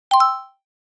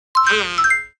CoComelon!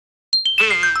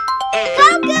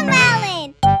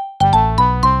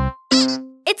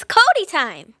 It's Cody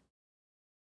time!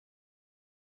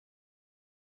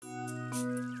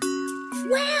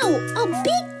 Wow, a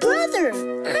big brother!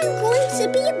 I'm going to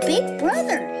be a big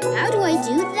brother. How do I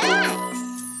do that?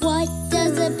 What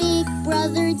does a big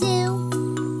brother do?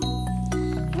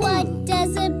 What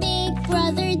does a big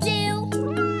brother do?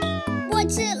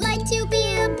 What's it like to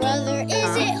be a brother?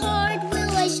 Is it hard?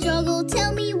 Will I struggle?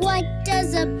 Tell me, what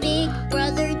does a big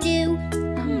brother do?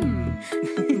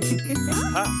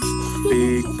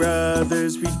 Big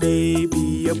brothers read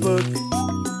baby a book.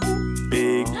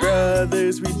 Big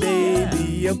brothers read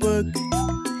baby a book.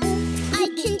 I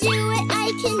can do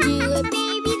it,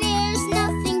 baby, there's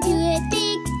nothing to it.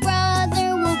 Big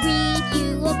brother will read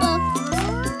you a book.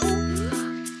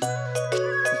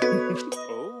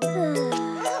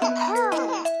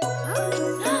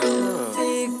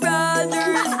 Big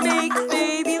brothers make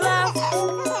baby laugh.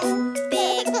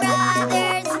 Big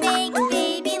brothers make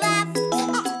baby laugh.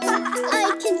 I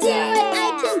can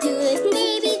do it,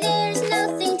 baby, there's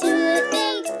nothing to it.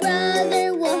 Big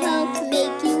brother will help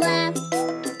make you laugh.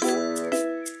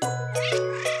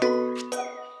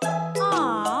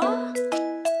 Aww.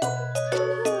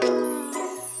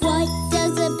 What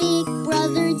does a big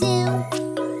brother do?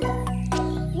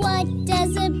 What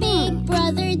does a big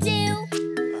brother do?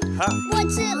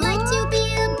 What's it like to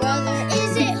be a brother?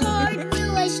 Is it hard?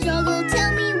 Will I struggle?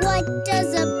 Tell me, what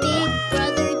does a big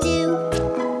brother do?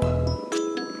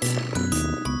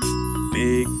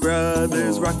 Big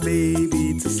brothers rock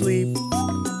baby to sleep.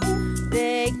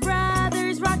 Big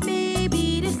brothers rock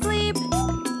baby to sleep.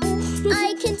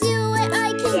 I can do it,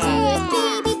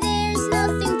 baby, there's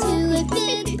nothing to it.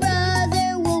 Big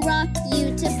brother will rock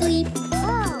you to sleep.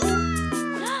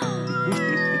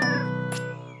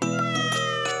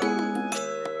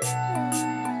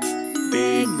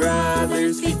 Big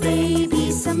brothers feed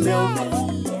baby some milk.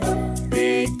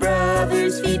 Big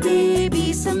brothers feed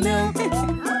baby some milk.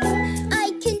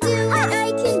 I can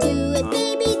do it,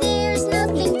 baby, there's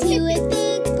nothing to it.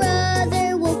 Big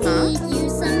brother will feed you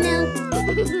some milk.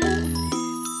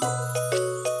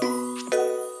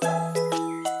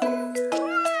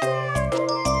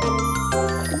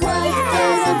 What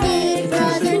does a big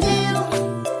brother do?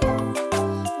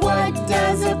 What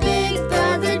does a big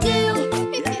brother do?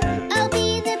 I'll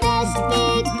be the best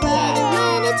big brother.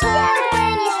 When it's hard,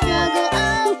 when you struggle,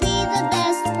 I'll be the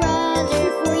best brother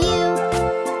for you.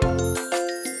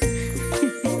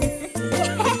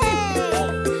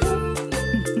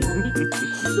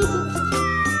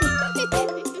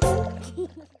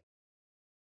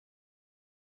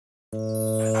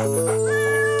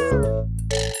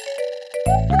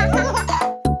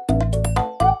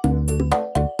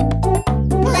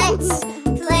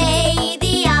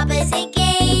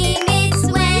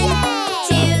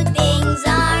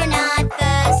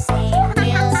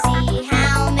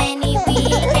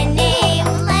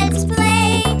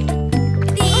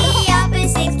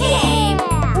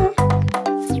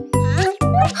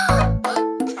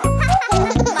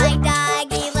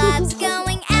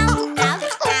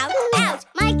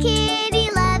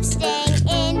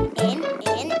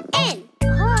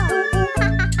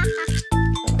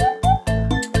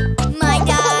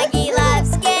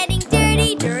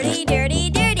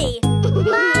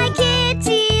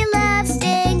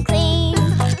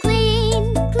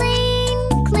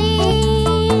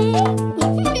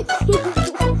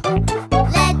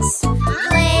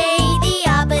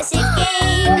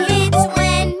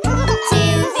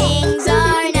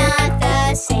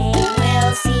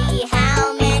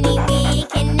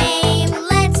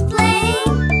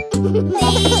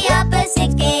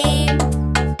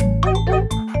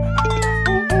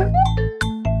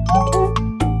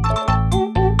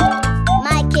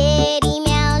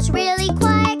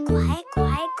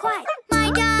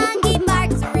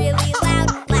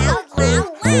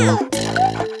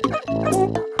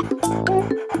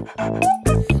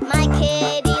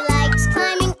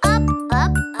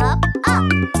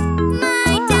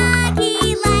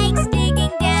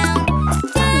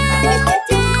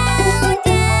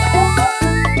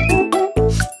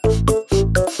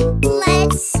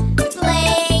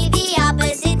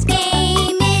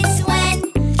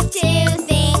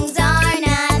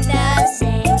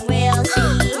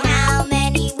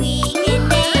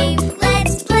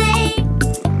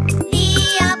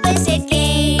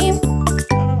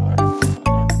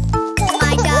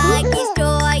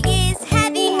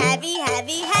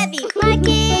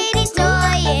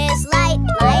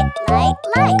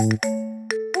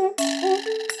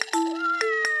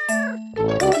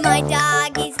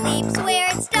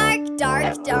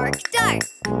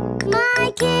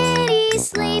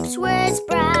 sleeps where it's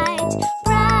bright,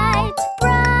 bright,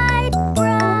 bright,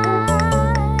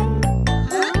 bright.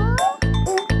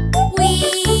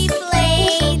 We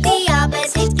play the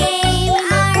opposite game.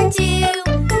 Our two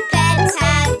pets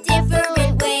have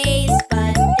different ways,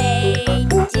 but they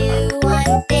do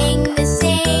one thing the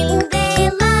same. They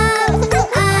love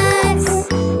us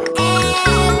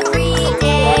every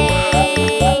day.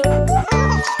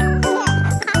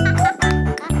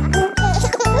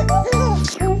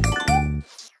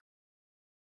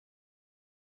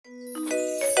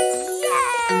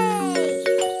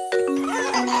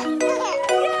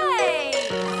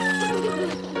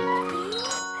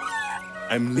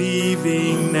 I'm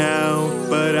leaving now,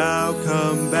 but I'll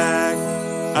come back.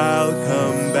 I'll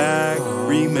come back,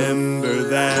 remember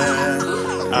that.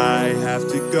 I have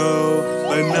to go,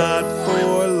 but not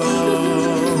for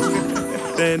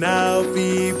long. Then I'll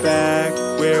be back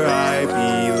where I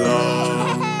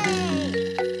belong.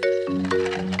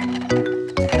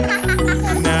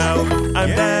 Now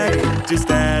I'm back, just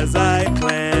as I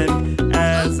planned.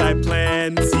 As I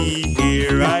planned, see,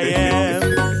 here I am.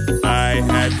 I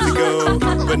had to go,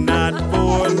 but not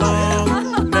for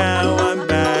long. Now I'm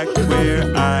back where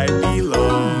I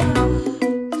belong.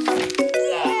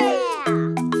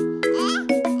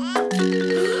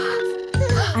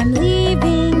 I'm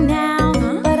leaving now,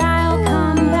 but I'll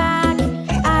come back.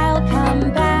 I'll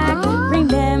come back.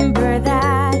 Remember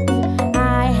that.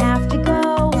 I have to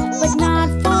go, but not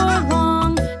for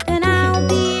long. Then I'll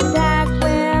be back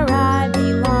where I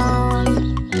belong.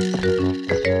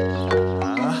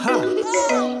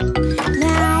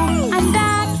 Now I'm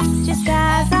back, just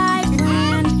as I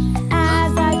planned.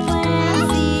 As I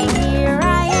planned, see, here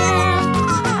I am.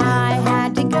 I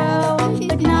had to go,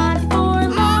 but not for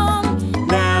long.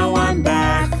 Now I'm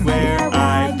back where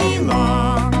I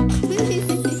belong.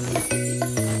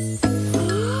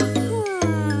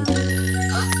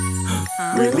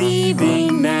 We're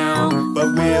leaving now,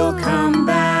 but we'll come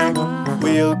back.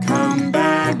 We'll come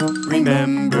back,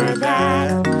 remember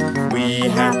that. We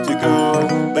have to go,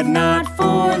 but not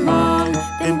for long.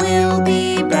 Then we'll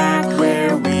be back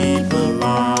where we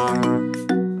belong.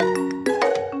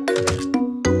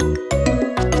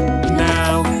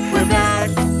 Now we're back,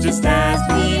 just as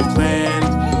we planned.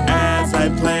 As I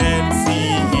planned,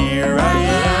 see, here I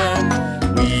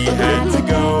am. We had to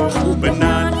go, but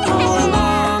not for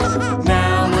long.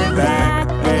 Now we're back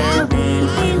where we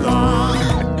belong.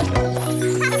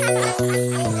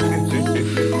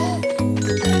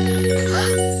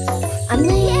 I'm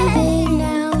leaving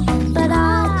now, but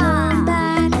I'll come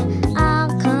back.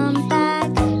 I'll come back,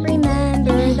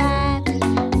 remember that.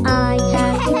 I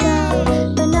have to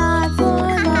go, but not for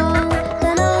long.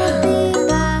 Then I'll be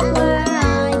back where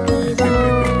I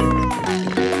belong.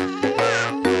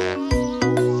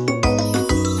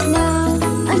 Now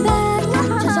I'm back,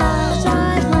 just as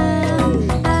I planned.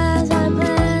 As I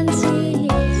planned, see,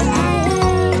 here I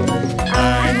am. I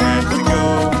had to go,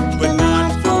 but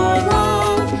not for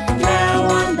long. Now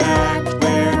I'm back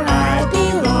where I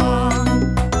belong.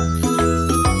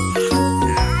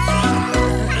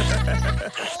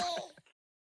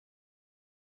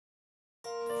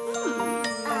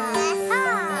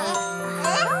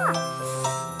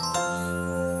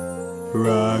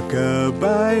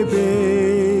 Rock-a-bye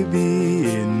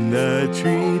baby in the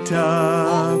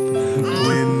treetop.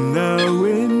 When the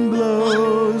wind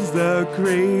blows, the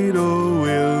cradle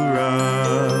will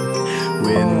rock.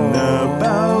 When the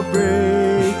bough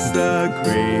breaks, the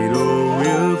cradle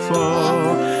will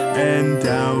fall, and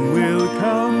down will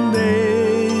come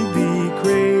baby,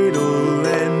 cradle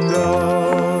and all.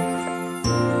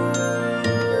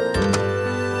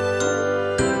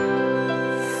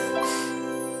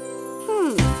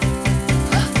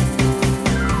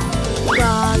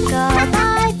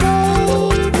 Rock-a-bye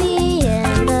baby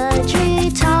in the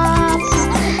treetop.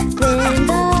 When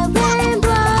the wind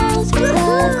blows, the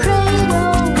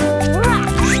cradle will rock.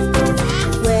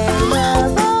 When the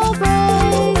bow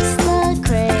breaks, the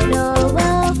cradle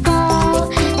will fall,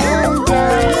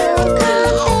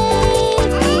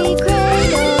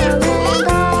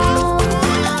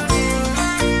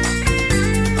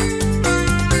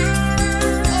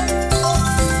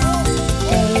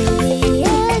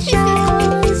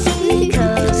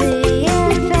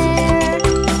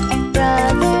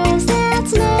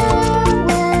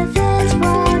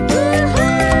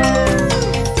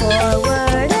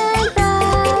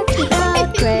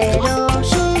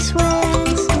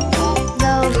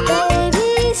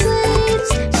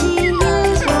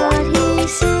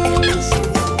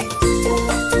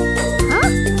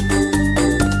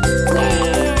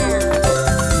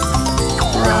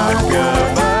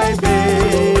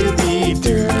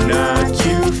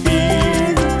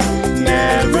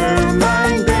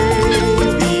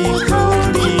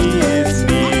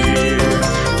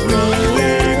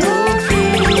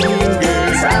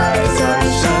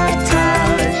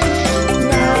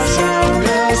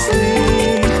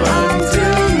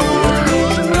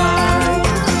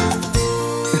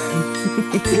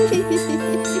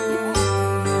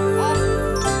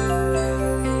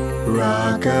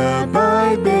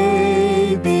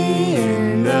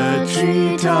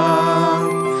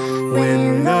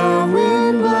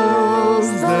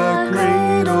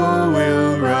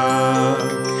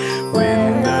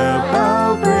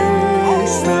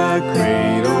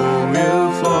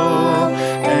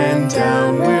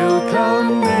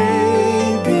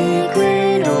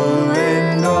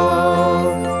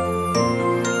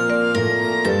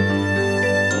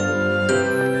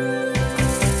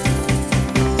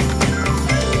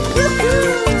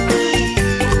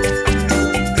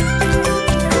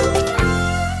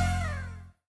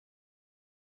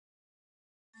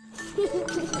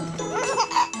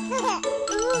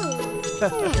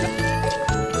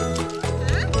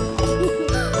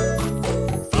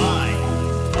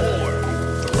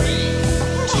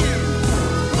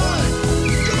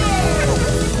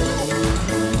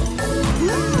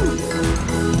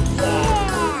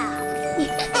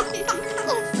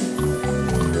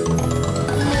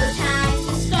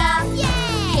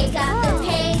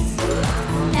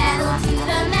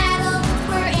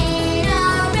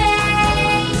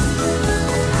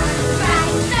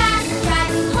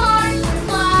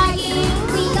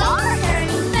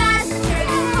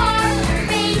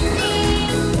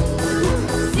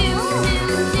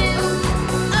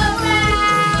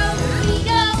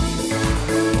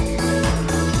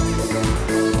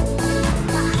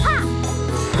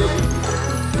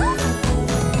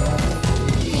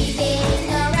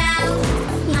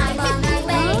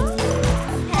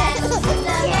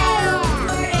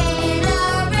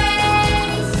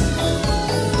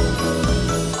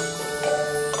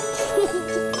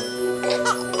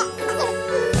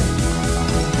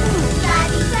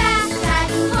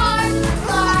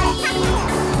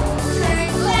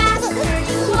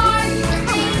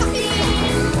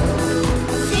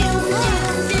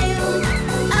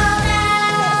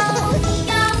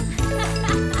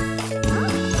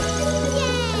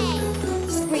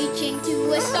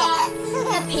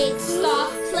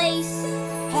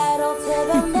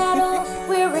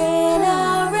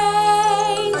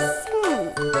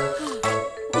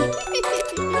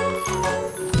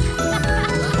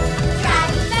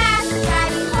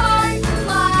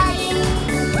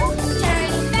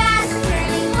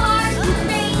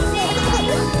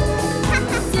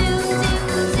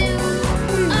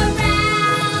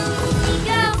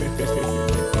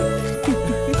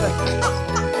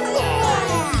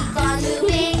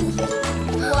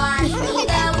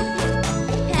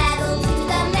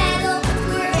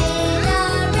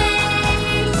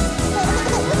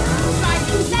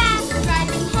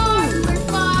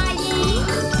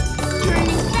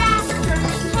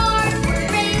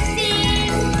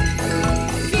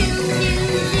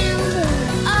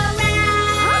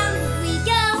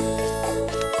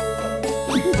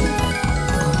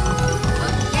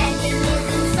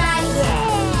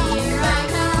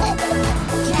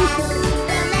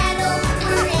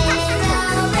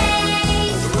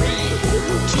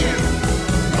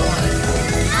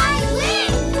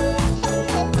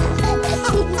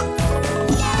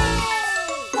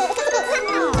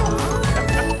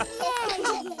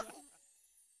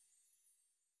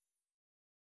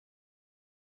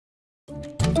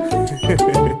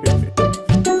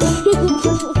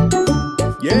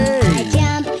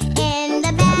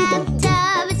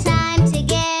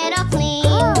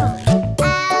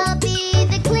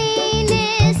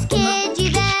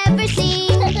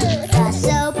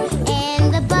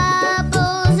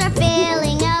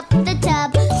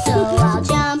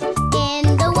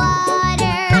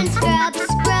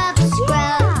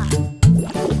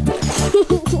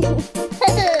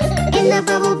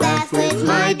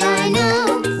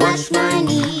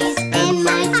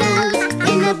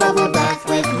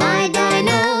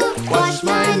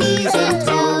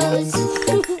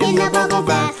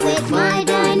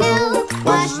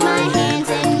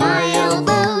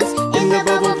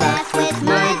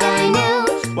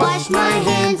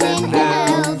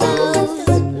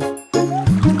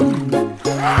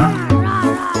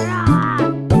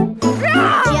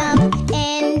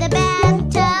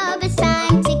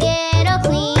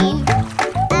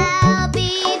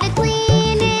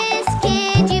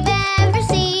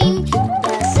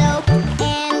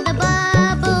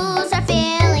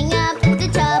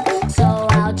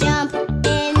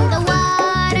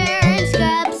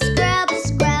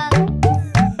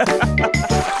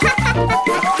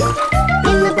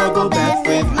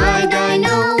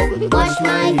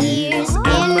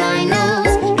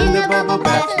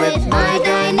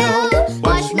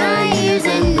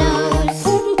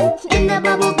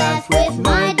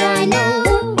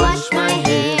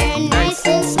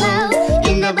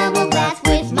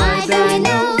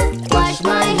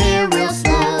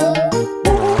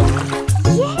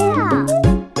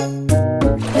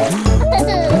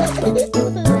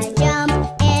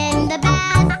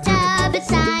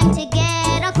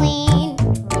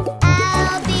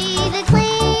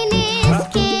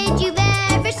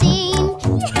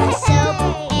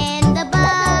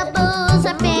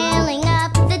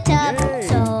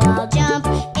 I'll jump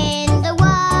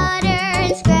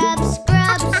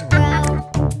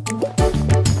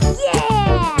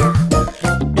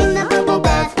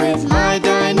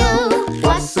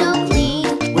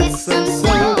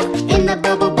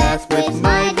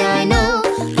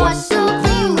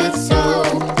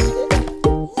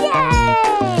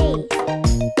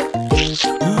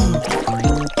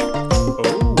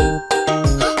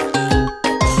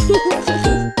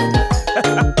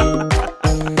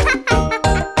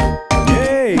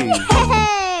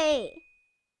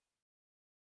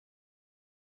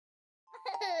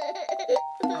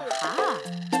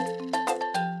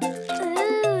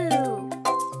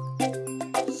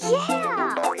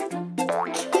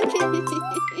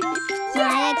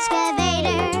My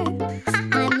excavator,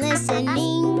 I'm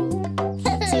listening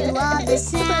to all the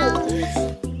sounds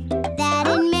that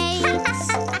it makes.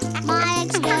 My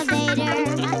excavator,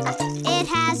 it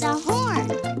has a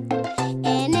horn,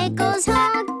 and it goes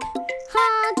honk,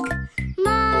 honk.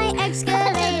 My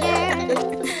excavator,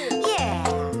 yeah.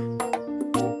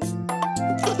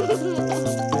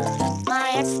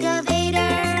 My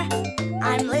excavator,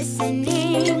 I'm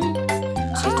listening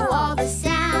to all the sounds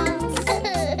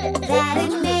that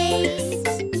it makes.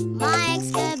 My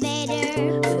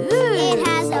excavator, it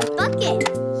has a bucket,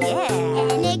 yeah,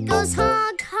 and it goes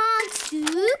honk, honk,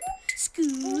 scoop,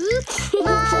 scoop.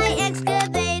 My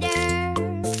excavator,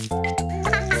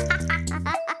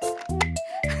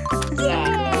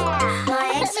 yeah. My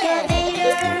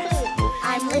excavator,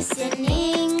 I'm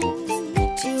listening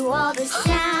to all the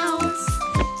sounds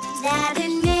that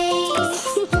it makes.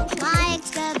 My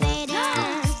excavator,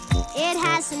 it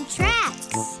has some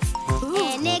tracks,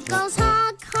 and it goes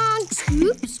honk, honk,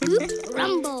 scoop, scoop,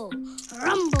 rumble,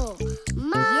 rumble.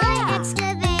 My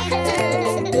excavator,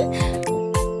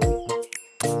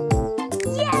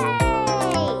 yay!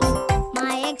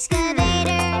 My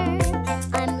excavator,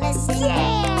 I'm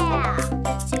listening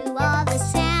to all the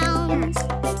sounds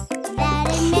that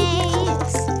it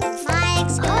makes. My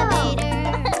excavator,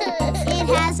 it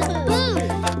has a boom,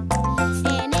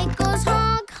 and it goes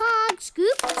honk, honk,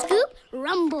 scoop, scoop,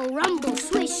 rumble, rumble,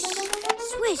 swish,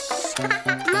 swish.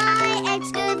 My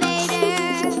excavator,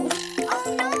 oh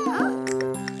no!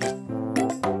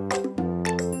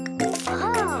 Oh.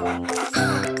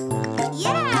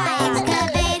 Yeah! My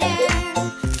excavator,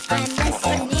 I'm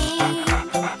listening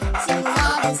to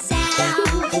all the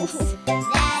sounds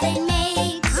that it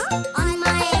makes. On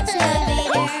my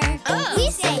excavator, we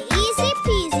say easy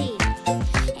peasy,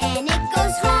 and it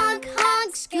goes honk,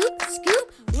 honk, scoop, scoop,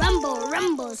 rumble,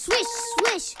 rumble, swish,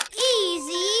 swish,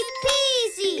 easy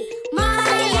peasy. My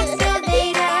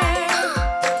excavator,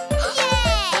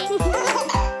 yay!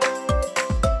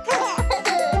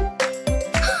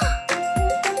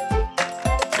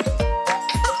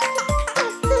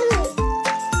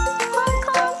 Honk,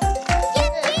 honk,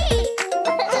 yippee!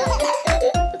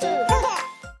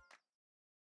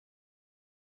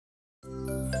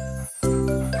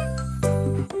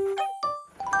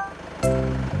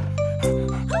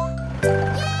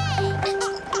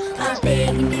 A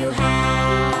big new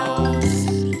house,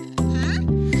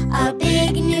 a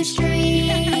big new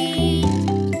street,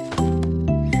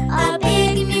 a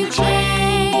big new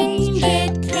change.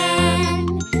 It can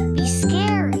be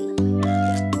scary,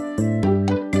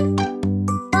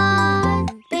 but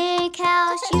big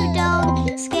house, you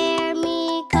don't scare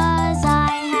me, 'cause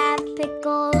I have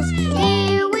pickles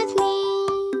here with me.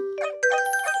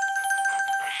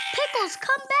 Pickles,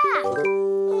 come back!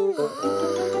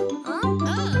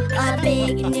 A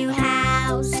big new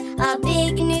house, a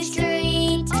big new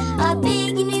street, a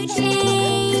big new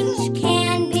change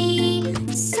can be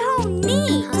so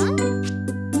neat.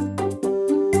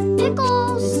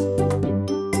 Pickles,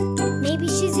 maybe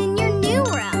she's in your new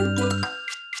room.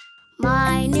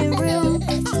 My new room,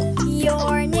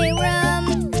 your new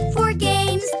room, for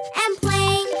games and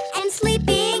playing and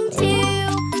sleeping too.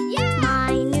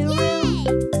 My new room,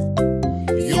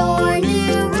 your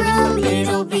new room,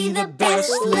 it'll be the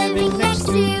best living next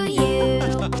to you.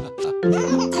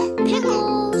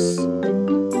 Pickles,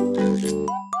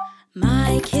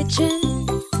 My kitchen,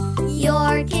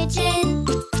 your kitchen,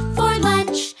 for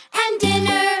lunch and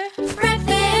dinner,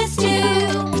 breakfast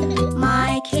too.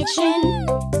 My kitchen,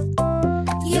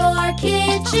 your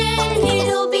kitchen,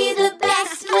 it'll be the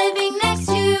best living next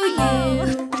to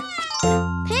you.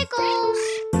 Pickles,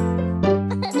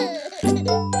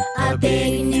 a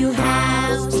big new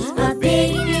house, a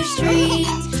big new street,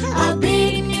 a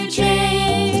big new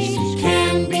change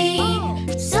can be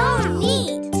so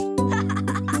neat.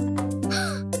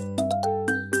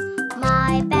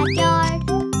 My backyard,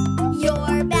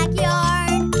 your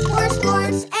backyard, for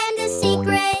sports and a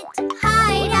secret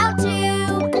hideout too.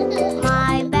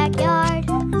 My backyard,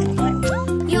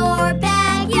 your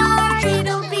backyard,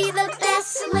 it'll be the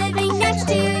best living next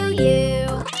to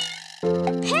you.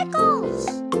 Pickles,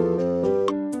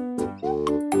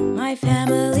 my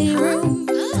family room,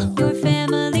 your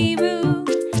family room,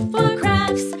 for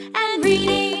crafts and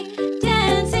reading,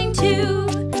 dancing too.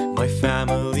 My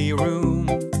family room,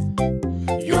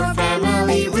 your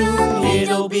family room,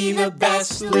 it'll be the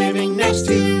best living next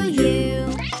to you.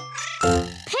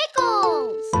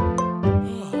 Pickles,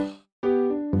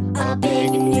 a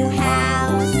big new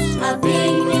house, a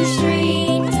big new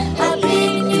street, a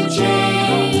big new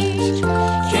change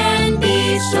can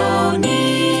be so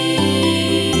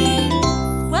neat.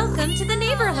 Welcome to the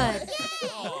neighborhood.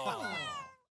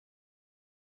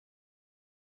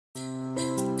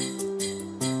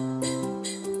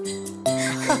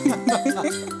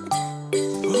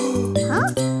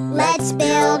 Let's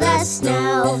build a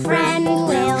snow friend,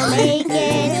 we'll make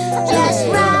it just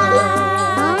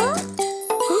right.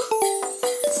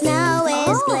 Snow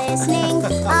is glistening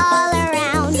all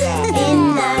around,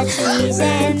 in the trees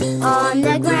and on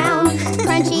the ground.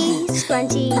 Crunchy,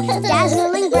 scrunchy,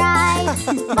 dazzling bright,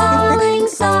 falling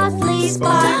softly,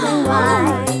 sparkling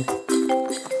white.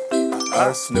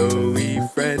 Our snowy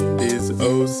friend is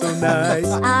oh so nice.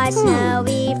 Our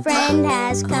snowy friend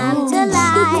has come to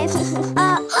life.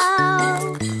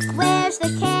 Uh-oh, where's the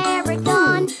carrot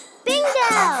gone?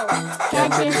 Bingo!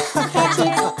 Catch it,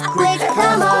 quick,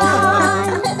 come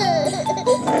on!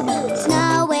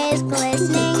 Snow is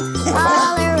glistening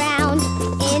all around,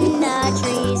 in the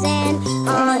trees and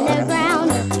on the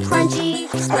ground. Crunchy,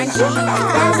 scrunchy,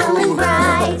 dazzling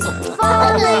bright,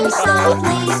 falling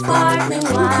softly, sparkling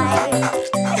white.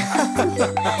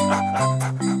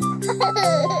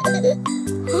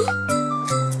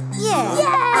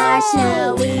 Our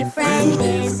snowy friend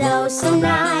is oh so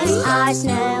nice. Our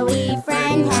snowy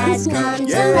friend has come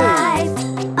to life.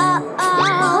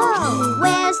 Uh-oh,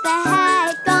 where's the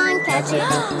hat gone?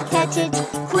 Catch it,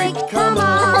 quick, come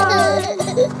on!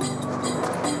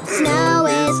 Snow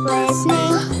is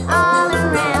glistening all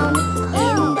around,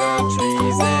 in the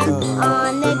trees and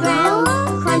on the ground.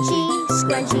 Crunchy,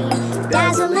 scrunchy,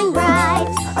 dazzling bright,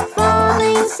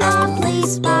 falling softly,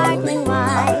 sparkling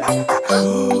white.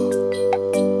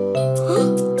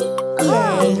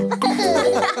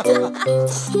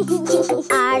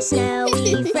 Our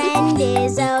snowy friend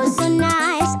is oh so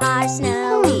nice. Our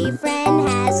snowy friend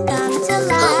has come to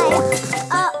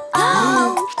life.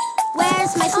 Uh-oh,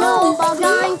 where's my snowball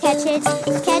gone? Catch it,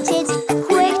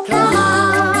 quick, come on!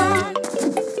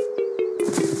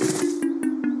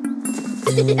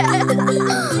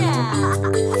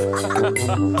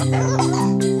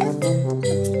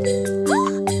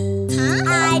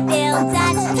 I built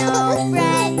that snow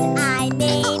friend. I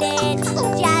made it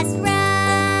just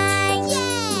right.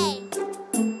 Yay!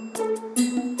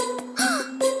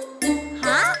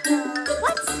 Huh?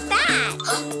 What's that?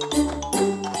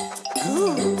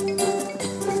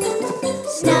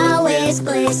 Snow is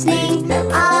glistening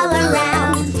all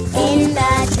around, in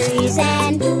the trees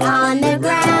and on the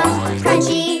ground.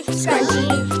 Crunchy, scrunchy,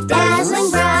 dazzling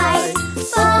bright,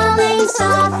 falling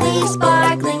softly,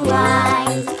 sparkling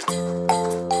white.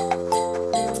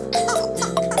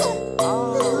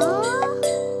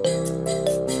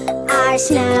 Our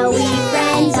snowy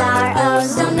friends are oh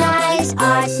so nice.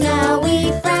 Our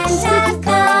snowy friends have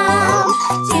come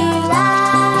to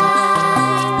life.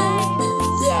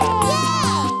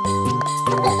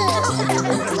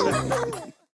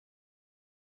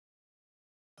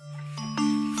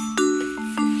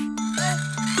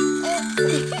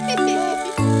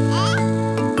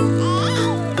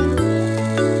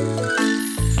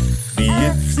 The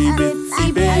itsy bitsy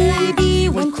baby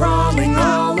went crawling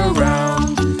all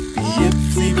around. The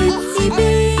itsy bitsy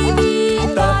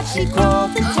baby thought she'd crawl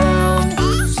to town.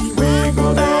 She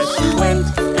wiggled as she went,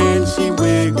 and she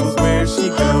wiggles where she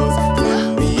goes.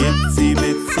 Then the itsy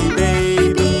bitsy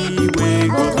baby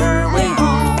wiggled her way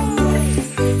home.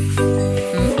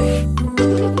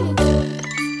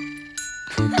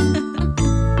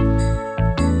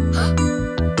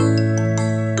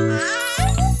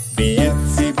 The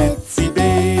itsy bitsy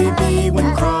baby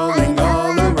went crawling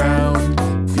all around.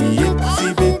 The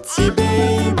itsy bitsy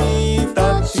baby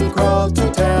thought she'd crawl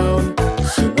to town.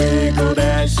 She wiggled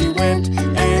as she went,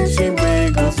 and she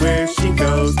wiggles where she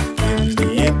goes. And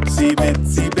the itsy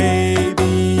bitsy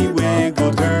baby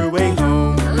wiggled her way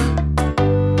home.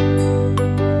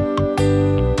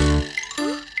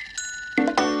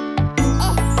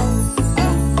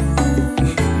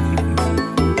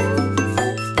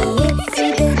 Itsy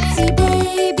bitsy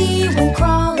baby went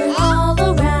crawling all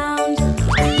around.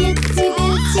 Itsy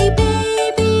bitsy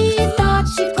baby thought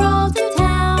she'd crawl to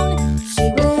town. She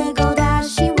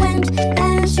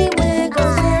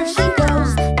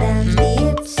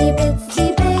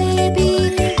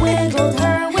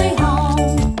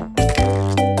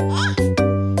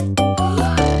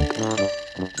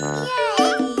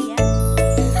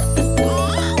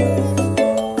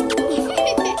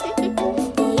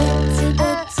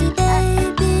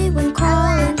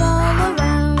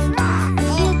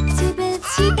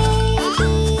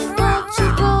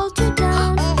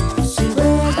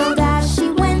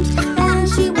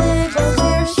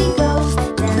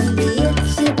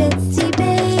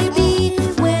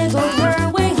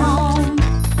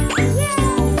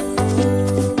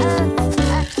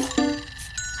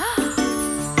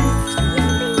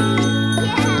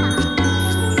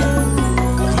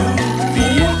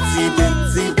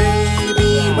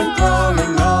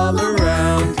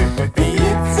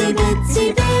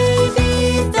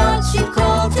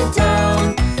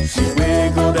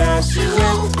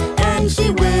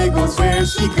there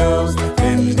she goes.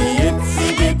 Then the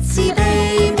itsy bitsy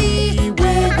baby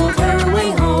wiggled her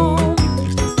way home.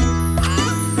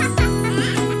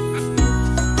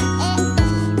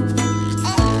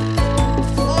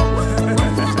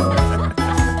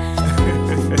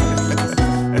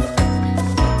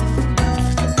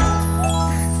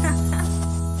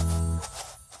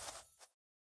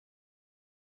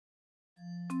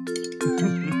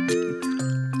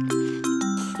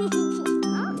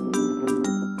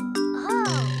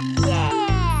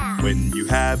 When you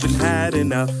haven't had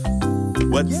enough,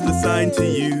 what's the sign to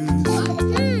use?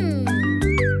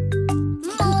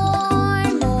 More.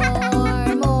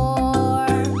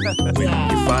 When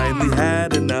you finally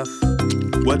had enough,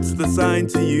 what's the sign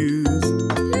to use?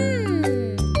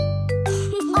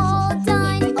 All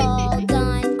done, all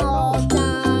done, all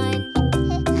done.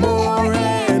 More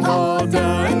and all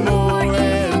done, more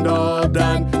and all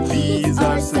done. These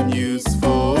are some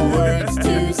useful words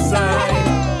to sign.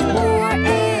 More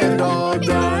and all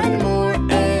done, more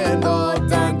and all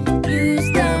done.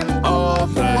 Use them all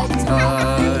the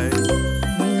time.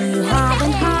 When you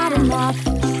haven't had enough,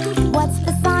 what's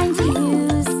the sign to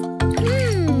use?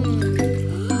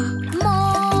 More.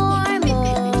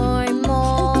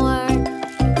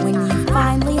 When you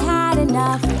finally had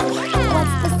enough,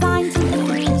 what's the sign to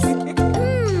use?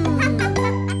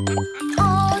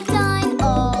 All done,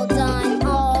 all done,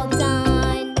 all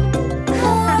done.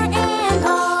 More and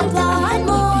all done,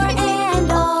 more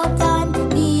and all done.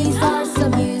 These are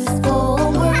some useful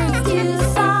words to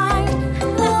sign.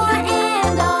 More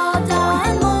and all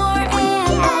done, more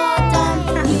and all done.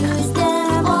 Use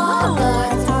them all the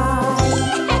time.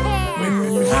 When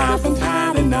you haven't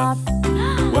had enough,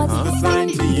 what's the sign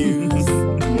to use?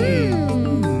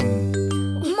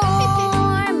 More.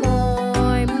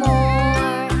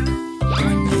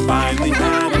 When you finally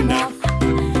had enough,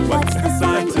 what's the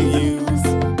sign to use?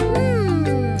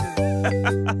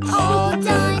 All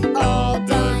done, all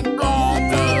done, all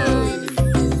done.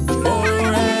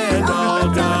 More and all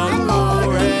done,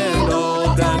 more and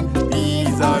all done.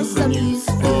 These are some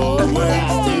useful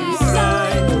words to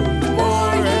sign.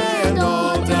 More and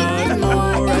all done,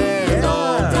 more and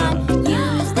all done.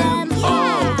 Use them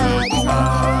all the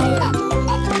time.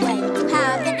 When you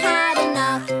haven't had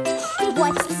enough,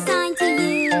 what's the sign to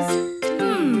use?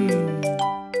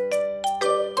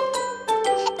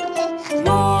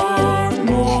 More.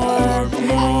 When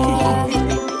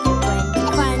you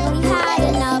finally had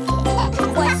enough,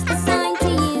 what's the sign to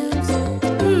use?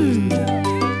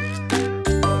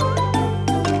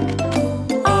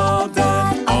 All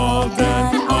done, all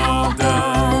done, all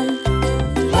done.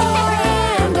 More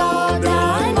and all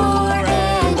done, more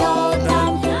and all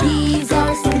done. These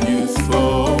are some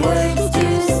useful words to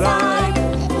sign.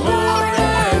 More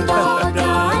and all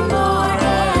done, more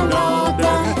and all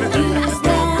done. Use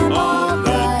them all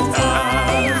the time.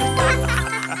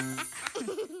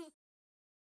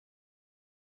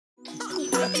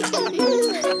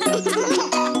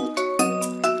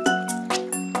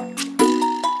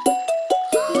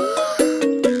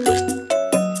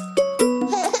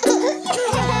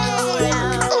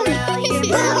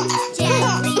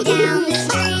 Gently down the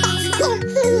street.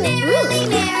 Merrily,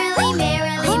 merrily,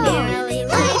 merrily, merrily,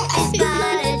 life is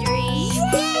but a dream.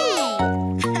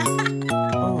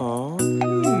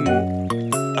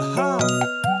 Aha.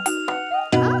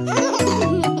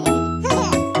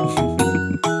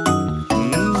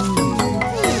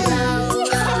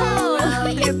 Row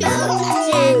your boat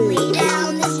gently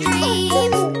down the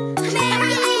stream.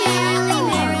 Merrily, merrily,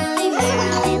 merrily,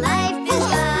 merrily, life is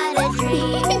but a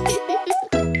dream.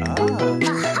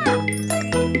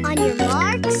 On your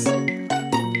marks,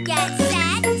 get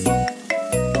set,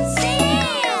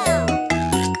 sail!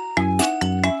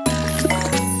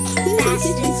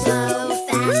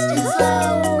 Fast and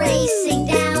slow, racing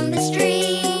down the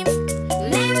stream.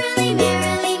 Merrily,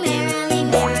 merrily, merrily,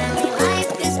 merrily,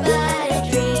 life is but a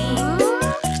dream.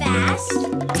 Fast,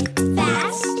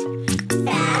 fast,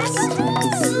 fast,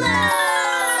 slow!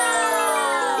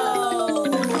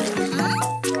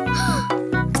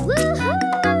 Woohoo!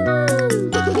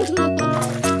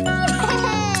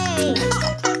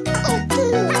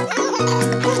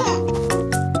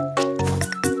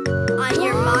 On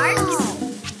your marks,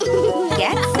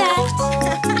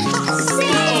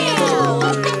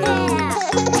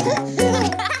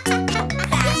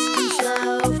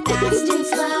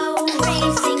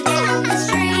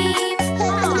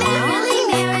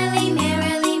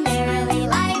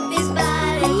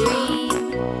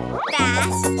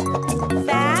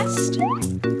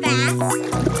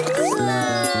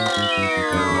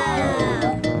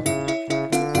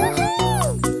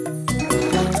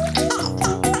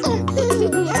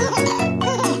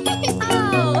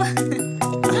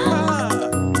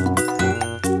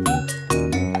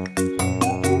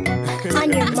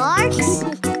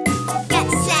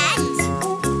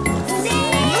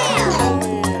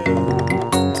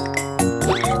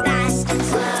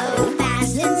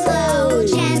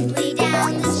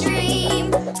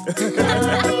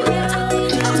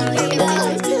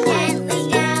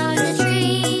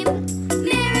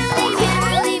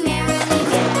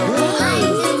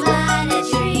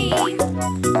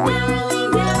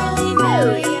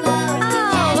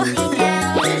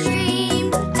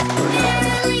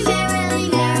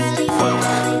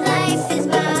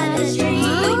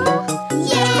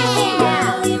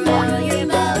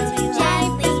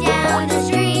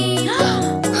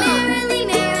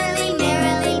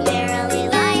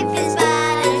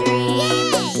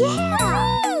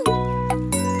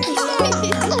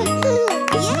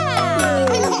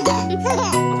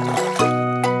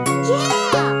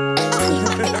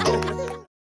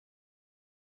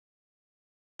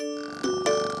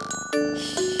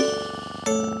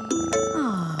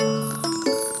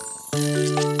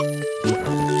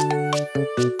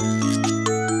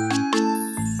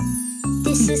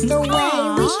 is the way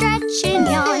we stretch and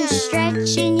yawn,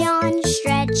 stretch and yawn,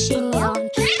 stretch and yawn.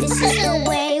 This is the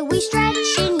way we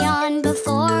stretch and yawn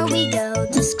before we go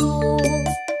to school.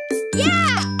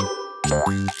 Yeah!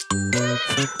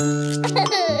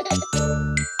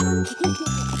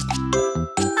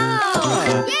 Oh,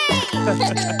 yay!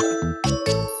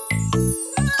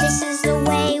 This is the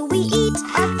way we eat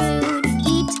our food,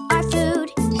 eat our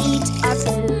food, eat our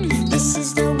food. This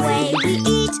is the way we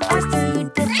eat our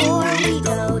food before we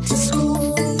go to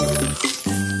school.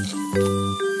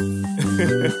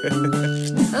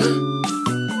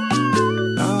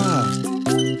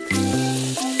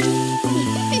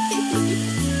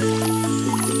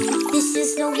 This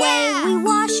is the way we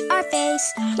wash our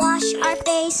face, wash our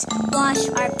face, wash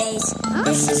our face.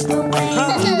 This is the way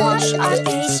we wash our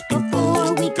face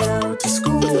before we go to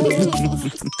school.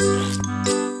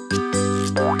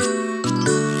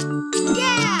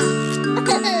 Yeah!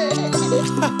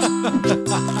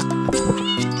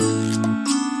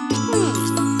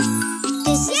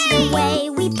 This is the way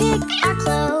we pick our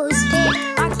clothes, pick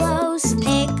our clothes,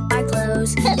 pick our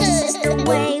clothes. This is the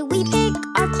way we pick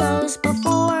our clothes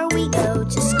before we go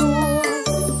to school.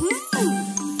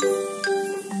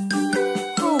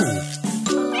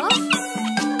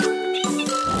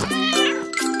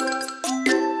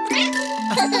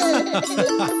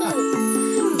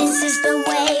 This is the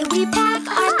way we pack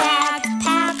our bag,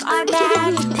 pack our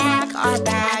bag, pack our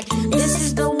bag. This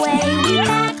is the way we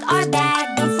pack our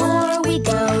bag before we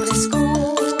go to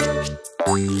school.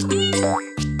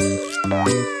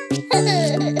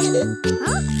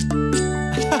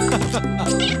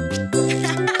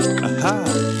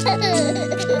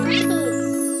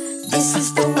 This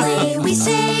is the way we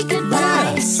say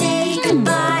goodbye, say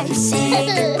goodbye, say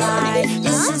goodbye.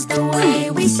 This is the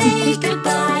way we say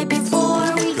goodbye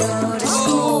before we go to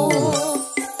school.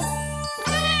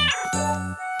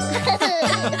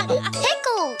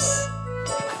 Pickles!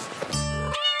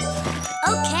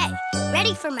 Okay,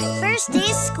 ready for my first day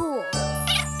of school.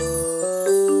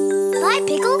 Bye,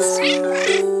 Pickles!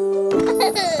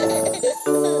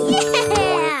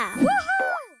 Yeah!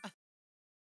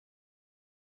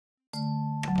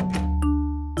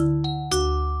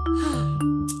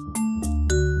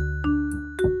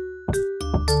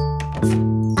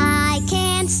 I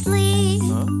can't sleep.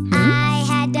 I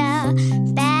had a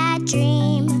bad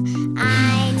dream.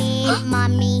 I need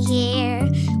mommy here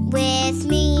with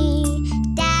me.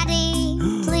 Daddy,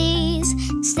 please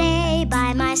stay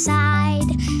by my side.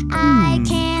 I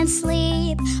can't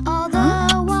sleep,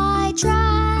 although I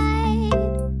tried.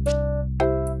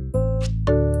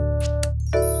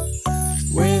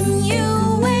 When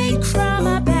you wake from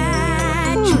a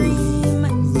bad dream,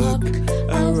 look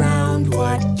around,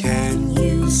 what can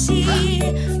you see?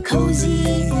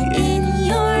 Cozy in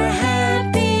your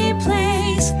happy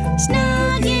place,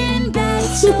 snug in bed,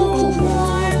 so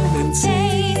warm and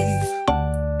safe.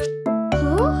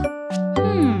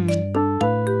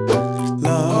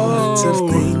 Lots of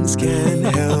things can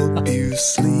help you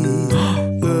sleep.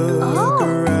 Look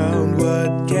around,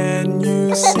 what can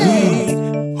you see?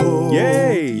 Hold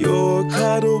your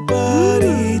cuddle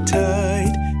buddy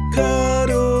tight.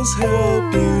 Cuddles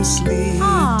help you sleep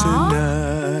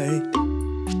tonight.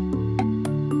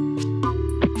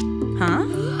 Huh?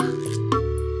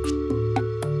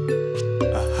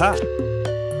 Aha!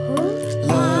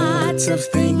 Lots of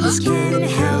things can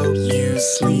help you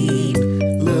sleep.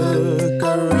 Look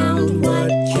around, what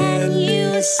can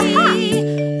you see?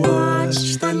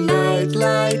 Watch the night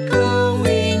light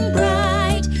glowing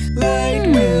bright. Light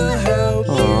will help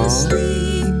you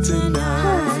sleep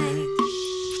tonight.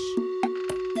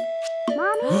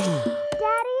 Mommy?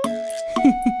 Daddy?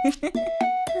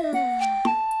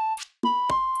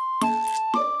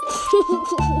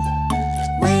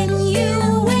 When you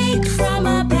wake from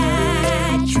a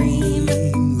bad dream,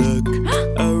 Look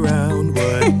around,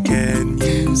 what can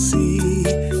you see?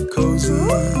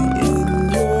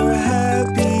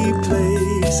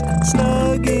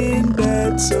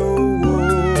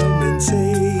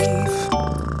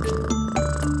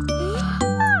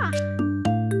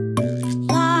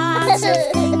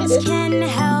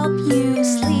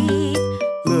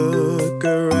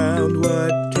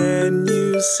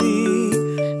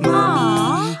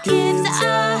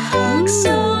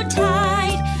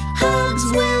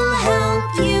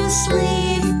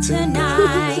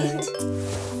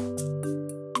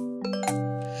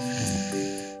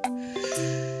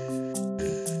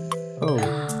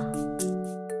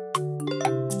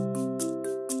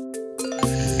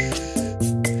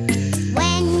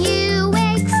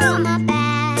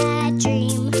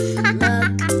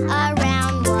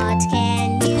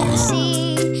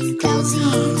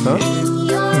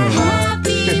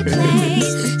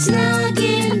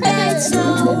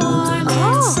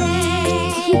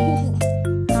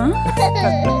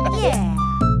 Yeah.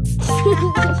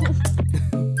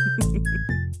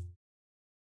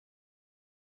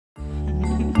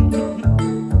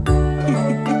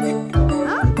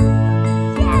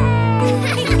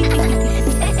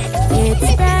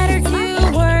 It's better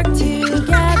to work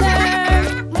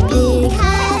together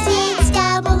Because it's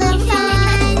double the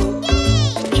fun.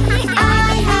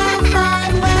 I have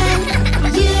fun when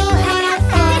you have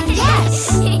fun. Yes.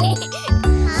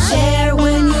 Share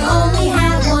when you only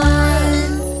have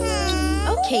one.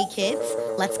 Okay, kids,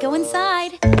 let's go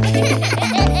inside.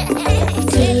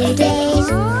 Today's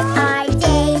our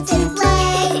day to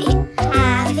play,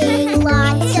 having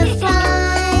lots of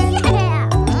fun.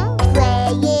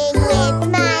 Playing with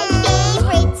my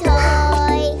favorite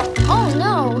toy. Oh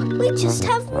no, we just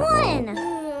have one.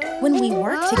 When we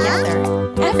work together,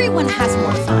 everyone has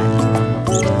more fun.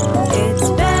 It's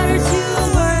better to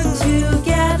work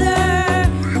together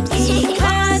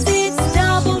because it's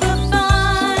double the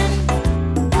fun.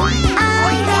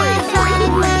 I have fun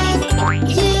when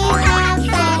you have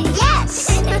fun. Yes.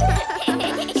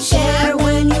 Share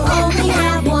when you only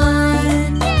have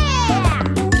one.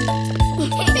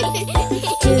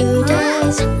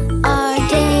 Today's our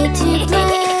day to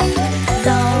play,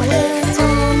 though it's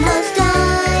almost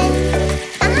done.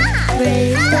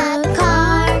 Race the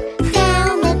car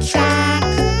down the track.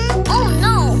 Oh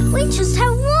no, we just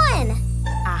have one.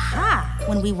 Aha,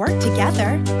 when we work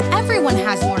together, everyone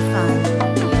has more fun.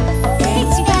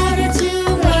 It's better to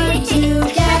work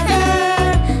together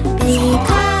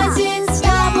because it's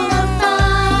double the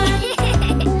fun.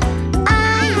 I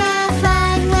have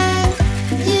fun when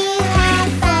you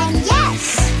have fun. Yes.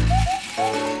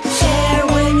 Share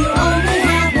when you only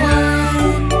have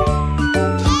one.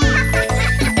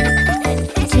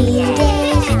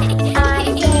 Today's our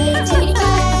day to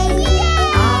play,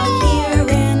 Out here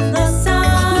in the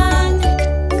sun.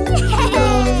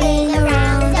 rolling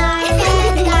around our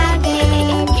head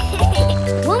garden.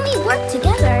 When we work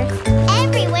together,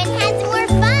 everyone has more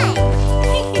fun.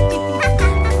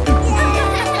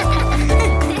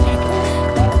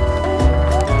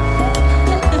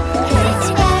 It's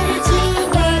better to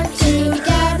work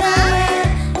together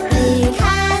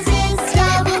because it's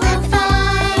double the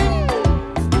fun.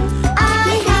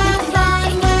 I have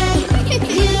fun when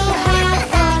you have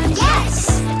fun. Yes.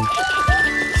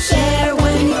 Share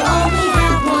when you only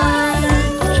have one.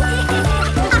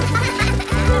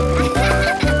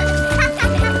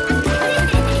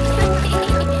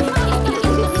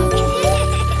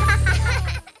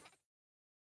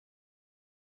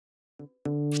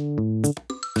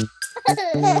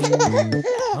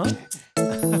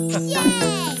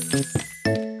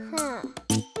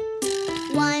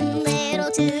 One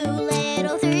little, two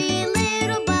little, three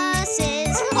little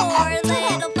buses, 4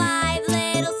 little, 5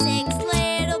 little, 6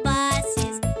 little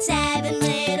buses, 7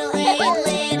 little, 8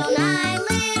 little, 9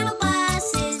 little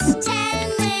buses, 10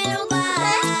 little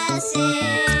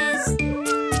buses.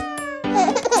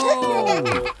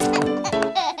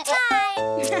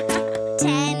 Time.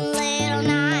 10 little,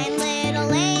 9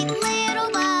 little, 8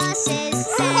 little buses,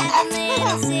 7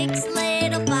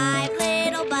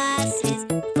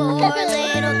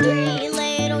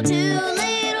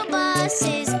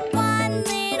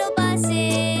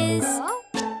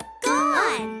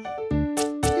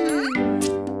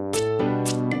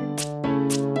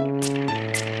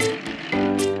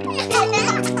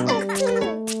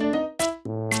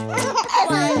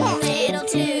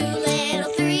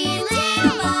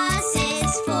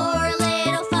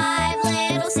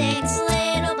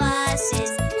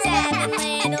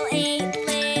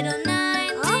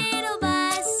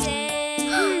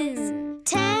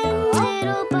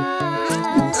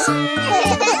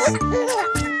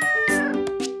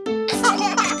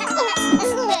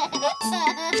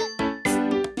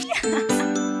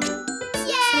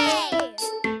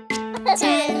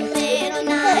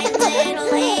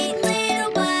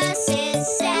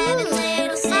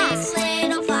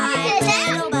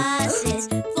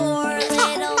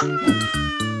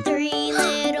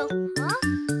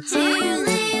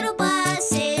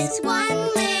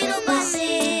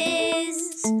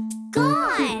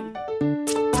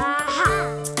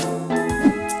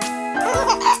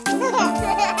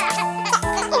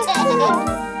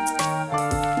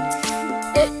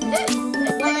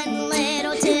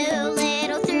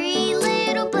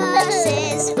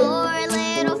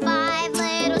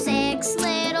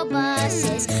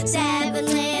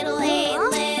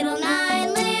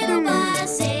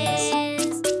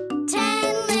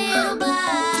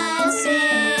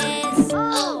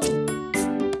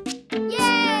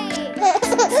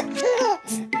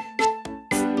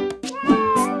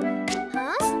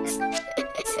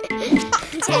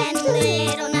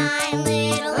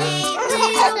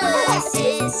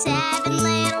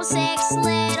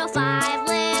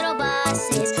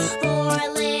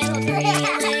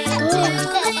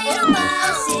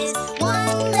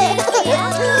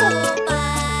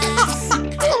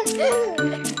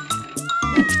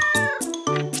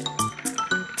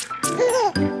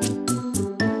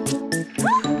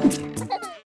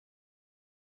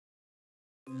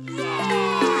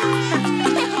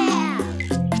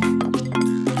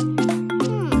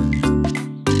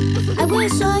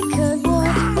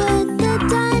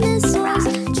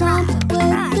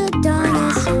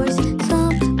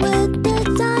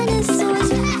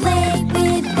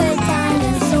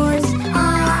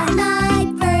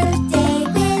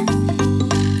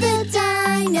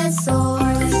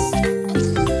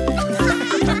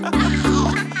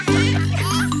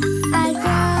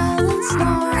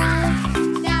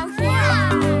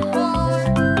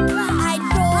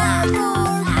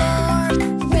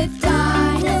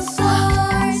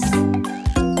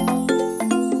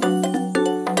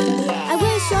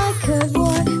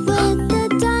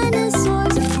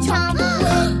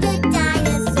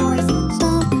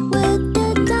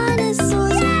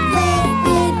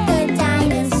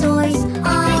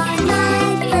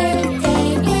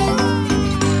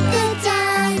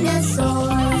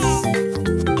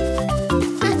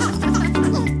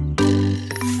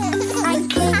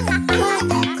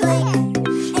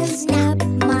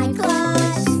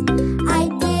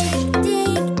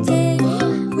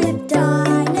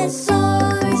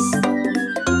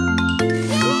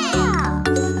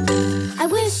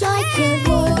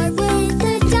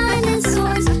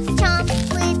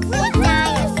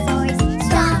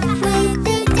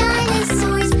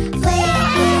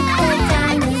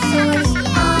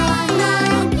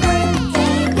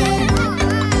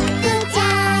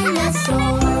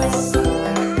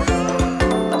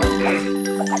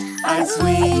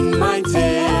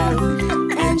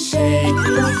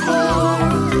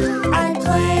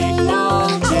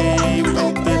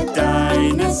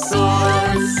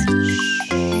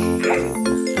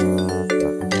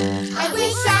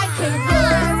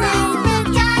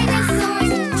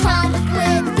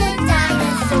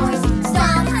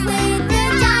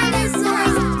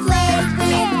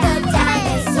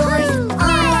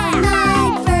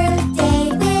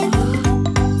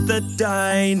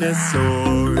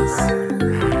 dinosaurs.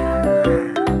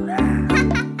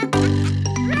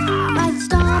 I've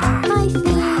stomped my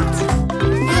feet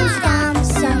and stomped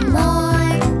some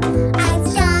more. I've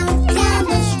stomped down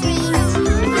the street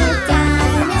with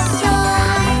dinosaurs.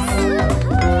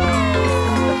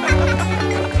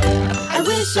 I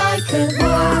wish I could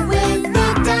roar with the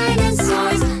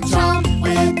dinosaurs, chomp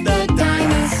with the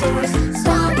dinosaurs,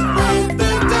 stomp with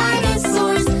the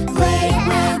dinosaurs, play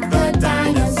with the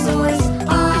dinosaurs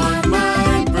on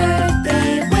my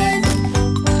birthday with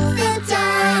the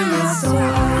dinosaurs.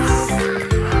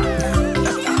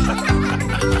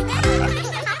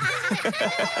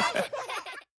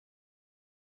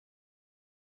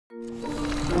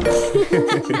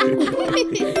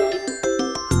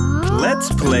 Let's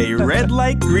play red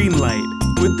light, green light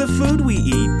with the food we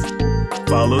eat.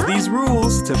 Follow these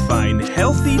rules to find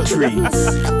healthy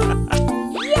treats.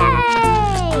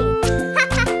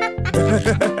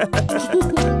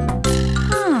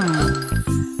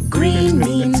 Green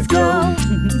means go,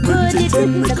 put it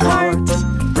in the cart.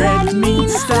 Red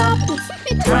means stop,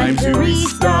 time to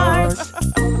restart.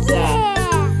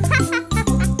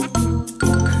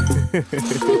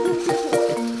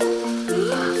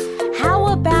 How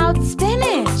about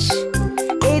spinach?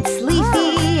 It's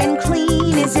leafy and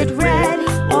clean. Is it red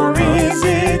or is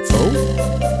it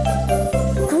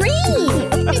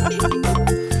Green!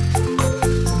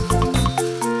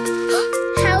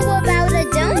 How about a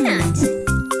donut?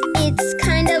 It's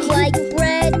kind of like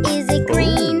bread. Is it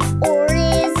green or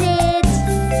is it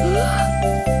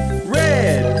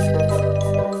Red!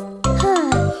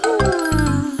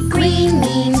 Green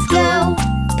means go,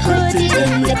 put it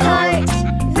in the cart.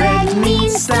 Red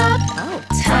means stop,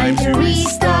 time to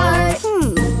restart.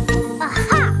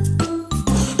 Aha!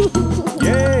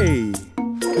 Yay!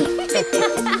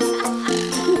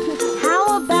 How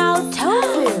about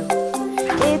tofu?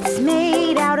 It's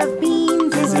made out of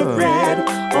beans. Is it red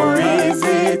or is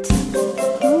it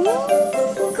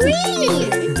Green!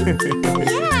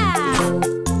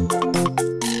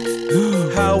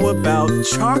 How about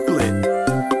chocolate?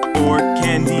 Or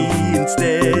candy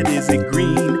instead? Is it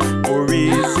green or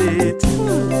is it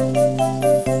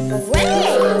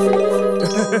Red!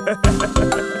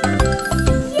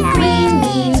 Green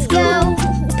means go,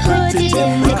 put it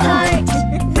in the cart.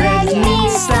 Red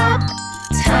means stop,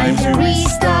 time to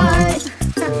restart.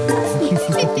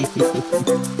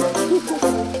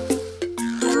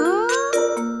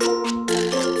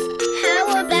 How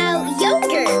about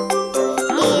yogurt?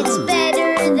 It's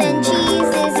better than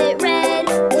cheese. Is it red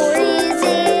or is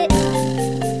it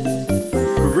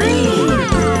green?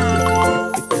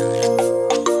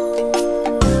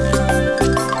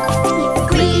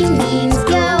 Green means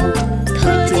go,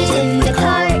 put it in the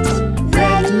cart.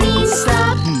 Red means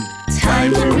stop,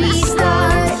 time to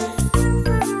restart.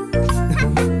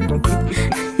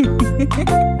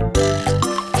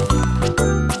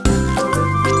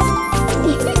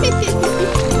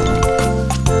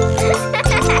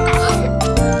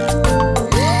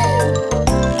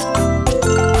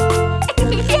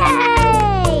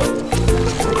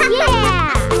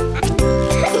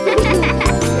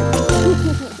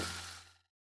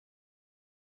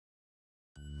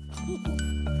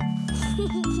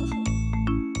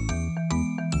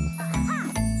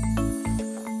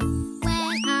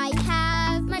 When I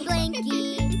have my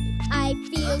blankie, I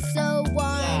feel so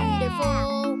wonderful.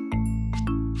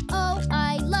 Oh,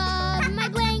 I love my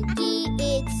blankie.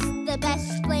 It's the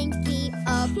best blankie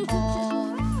of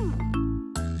all.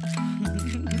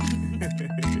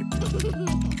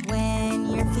 when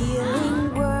you're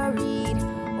feeling worried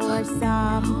or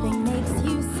something makes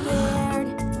you scared?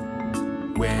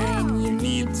 When you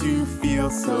need to feel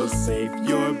so safe,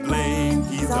 your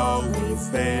blankie's always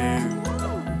there.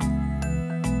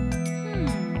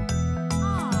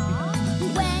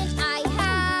 When I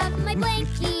have my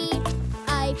blankie,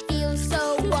 I feel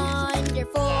so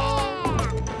wonderful.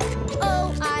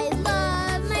 Oh, I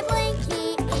love my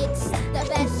blankie. It's the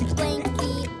best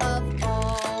blankie of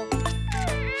all.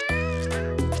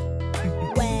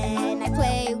 When I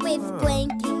play with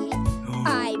blankie,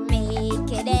 I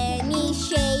make it any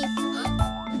shape.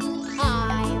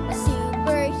 I'm a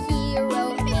superhero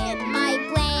and my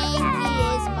blankie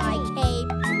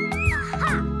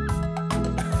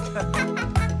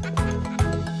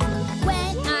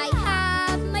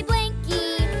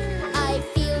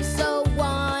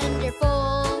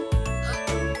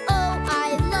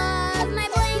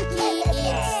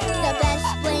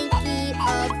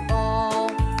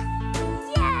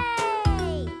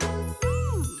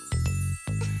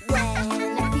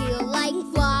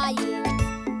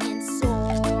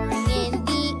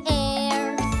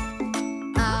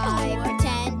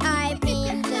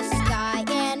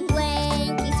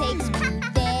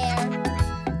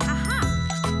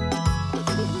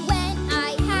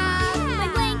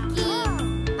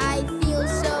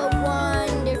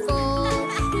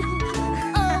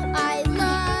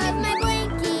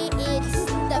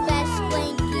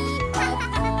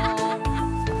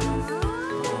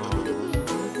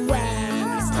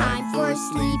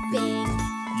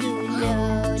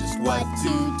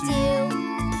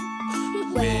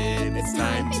When it's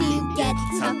time to get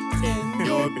tucked in,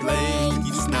 your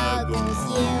blankie snuggles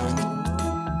you.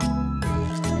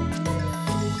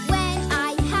 When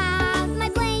I have my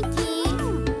blankie,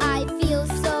 I feel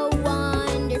so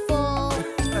wonderful.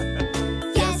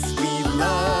 Yes, we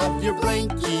love your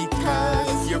blankie,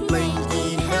 'cause your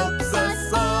blankie helps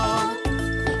us all.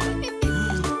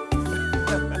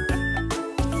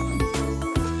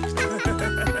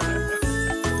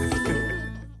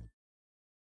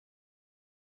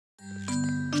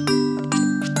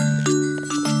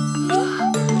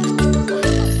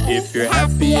 If you're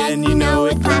happy and you know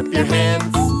it, clap your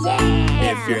hands.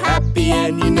 If you're happy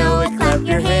and you know it, clap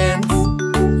your hands.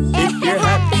 If you're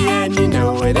happy and you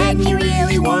know it, and you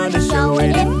really want to show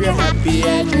it. If you're happy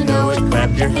and you know it,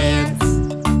 clap your hands.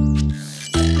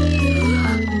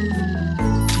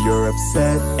 You're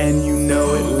upset and you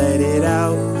know it, let it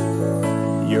out.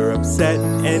 You're upset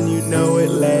and you know it,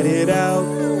 let it out.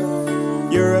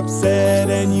 You're upset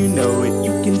and you know it,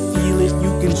 you can feel it,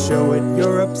 you can show it.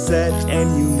 You're upset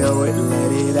and you know it,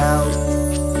 let it out.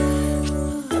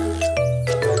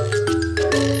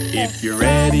 If you're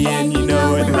ready and you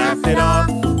know it, laugh it off.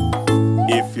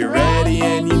 If you're ready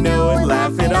and you know it,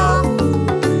 laugh it off.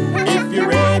 If you're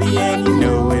ready and you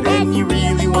know it, and you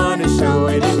really want to show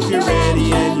it. If you're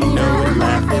ready and you know it,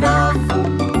 laugh it off.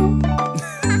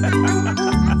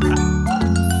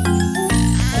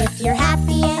 If you're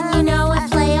happy and you know it,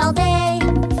 play all day.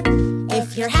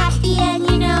 If you're happy and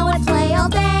you know it, play all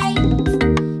day.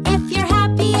 If you're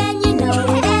happy and you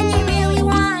know it, and you really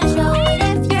want to show it.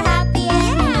 If you're happy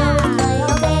and you know it, play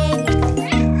all day.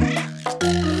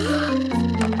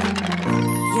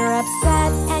 You're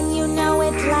upset and you know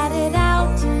it, let it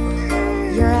out.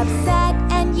 You're upset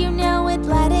and you know it,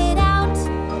 let it out.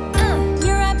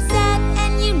 You're upset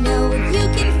and you know it, you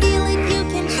can feel it, you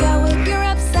can show it. You're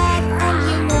upset and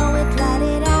you know it, let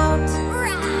it out.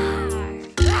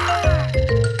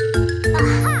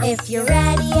 If you're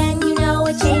ready and you know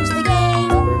it, change the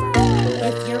game.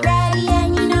 If you're ready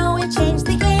and you know it, change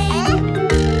the game.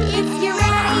 If you're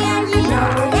ready and you know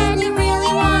it, and you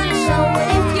really want to show it.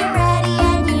 If you're ready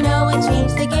and you know it,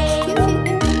 change the game.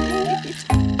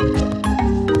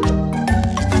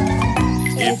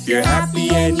 If you're happy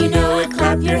and you know it,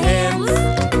 clap your hands.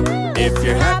 If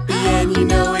you're happy and you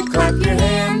know it, clap your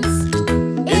hands.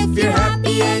 If you're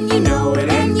happy and you know it,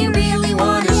 and you really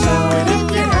want to show it.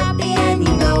 If you're happy and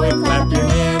you know it, clap your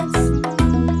hands.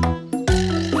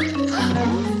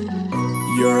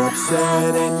 You're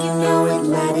upset and you know it,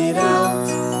 let it out.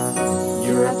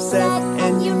 You're upset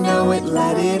and you know it,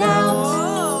 let it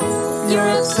out. You're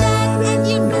upset and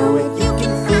you know it, you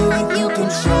can feel it, you can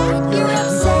show it. You're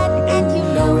upset and you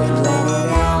know it, let it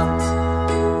out.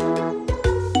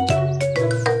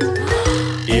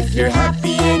 If you're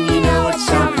happy and you know it,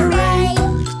 shout hooray.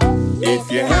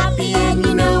 If you're happy and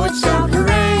you know it, shout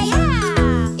hooray.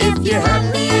 If you're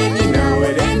happy and you know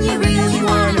it, and you really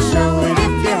want to show it.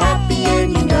 If you're happy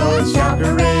and you know it, shout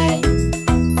hooray.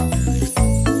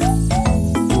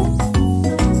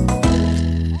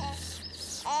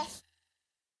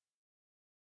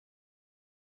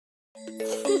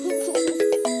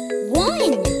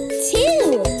 One,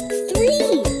 two,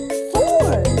 three,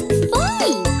 4,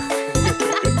 5.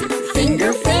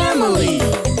 Finger family.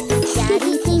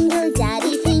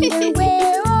 Daddy finger,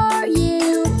 where are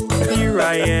you? Here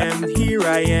I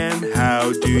am,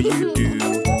 how do you do?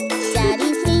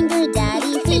 Daddy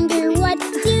finger, what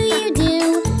do you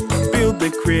do? Build the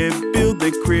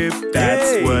crib,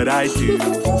 that's what I do.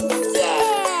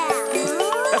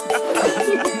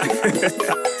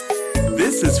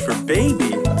 This is for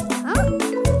baby.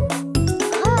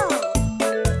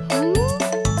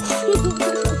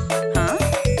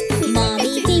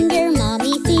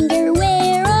 Mommy finger,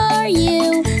 where are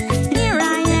you? Here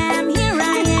I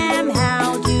am,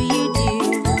 how do you do?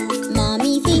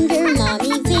 Mommy finger,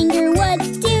 what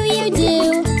do you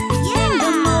do?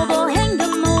 Hang the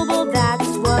mobile,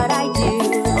 that's what I do.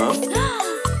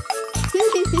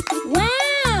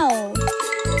 Wow!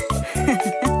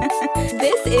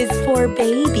 This is for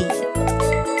baby.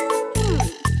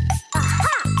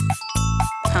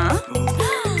 Huh?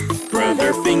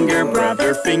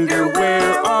 Brother finger,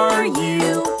 where are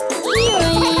you? Here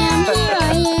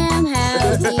I am,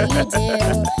 how do you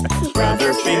do?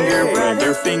 Brother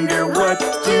finger, what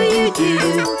do you do?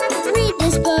 Read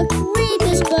this book,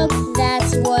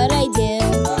 that's what I do.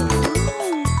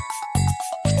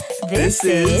 This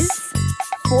is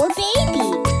For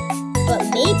baby. But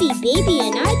maybe baby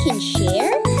and I can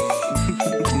share?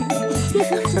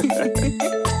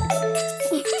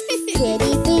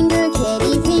 Kitty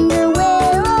finger,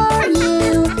 where are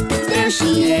you? There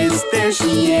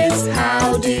she is,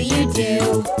 how do you do?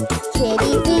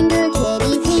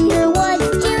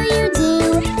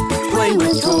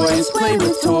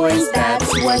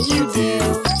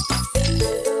 do?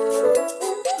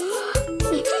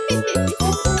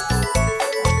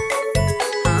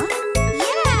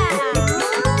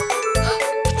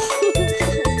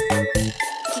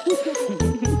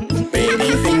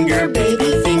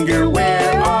 Baby finger,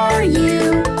 where are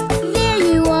you? There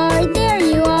you are,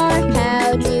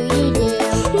 how do you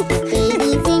do?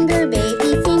 Baby finger,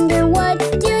 what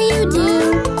do you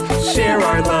do? Share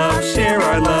our love,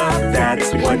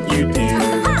 that's what you do.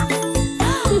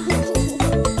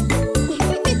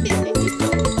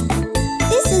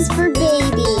 This is for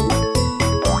baby.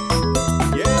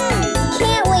 Yay!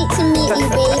 Can't wait to meet you,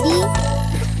 baby.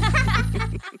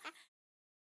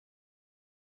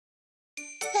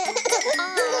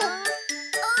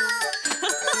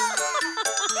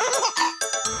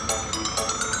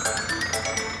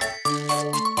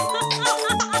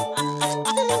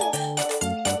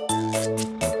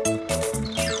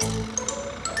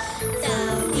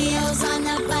 The wheels on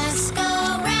the bus go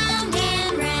round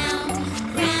and round,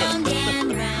 round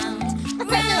and round,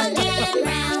 round and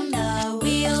round. The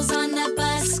wheels on the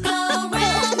bus go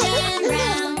round and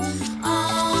round,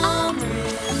 all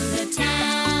through the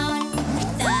town.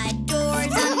 The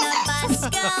doors on the bus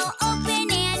go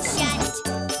open and shut,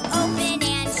 open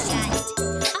and shut,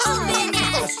 open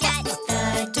and shut.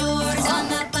 The doors on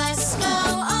the bus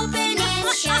go open and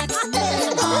shut,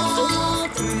 all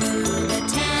through the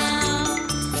town.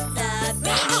 The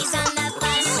babies on the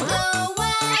bus go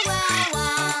wah wah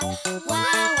wah,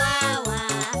 wah wah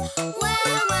wah,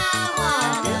 wah wah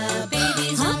wah. The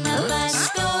babies on the bus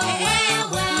go wah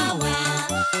wah wah,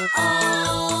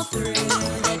 all through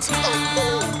the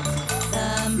town. The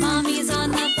mommies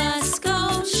on the bus go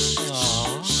shh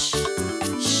shh shh shh.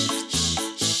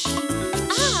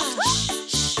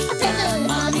 The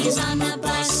mommies on the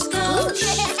bus go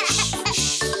shh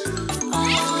shh,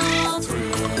 all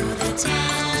through the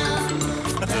town.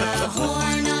 The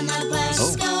horn on the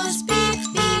bus goes beep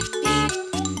beep beep,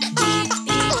 beep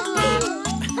beep beep,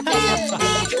 beep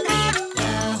beep beep.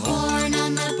 The horn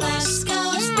on the bus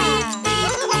goes beep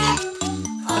beep beep,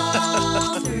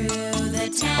 all through the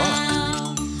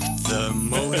town. The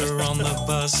motor on the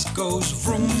bus goes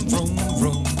vroom, vroom,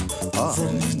 vroom.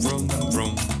 Vroom, vroom,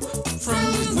 vroom.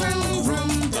 Vroom vroom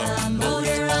vroom. The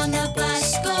motor on the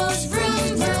bus goes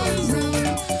vroom vroom vroom,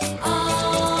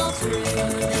 all through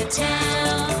the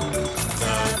town.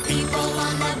 The people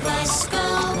on the bus go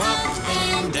up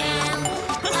and down,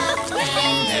 up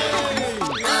and down,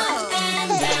 up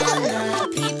and down. The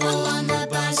people on the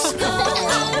bus go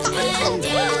up and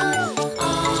down,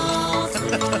 all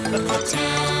through the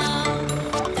town.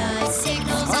 The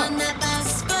signals on the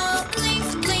bus go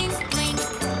blink, blink, blink,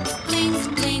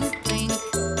 blink, blink, blink,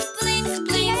 blink,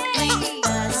 blink, blink.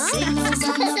 The signals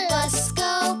on the bus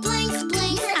go blink,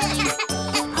 blink, blink,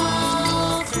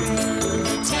 all through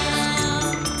the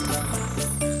town.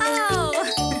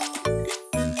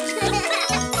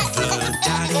 The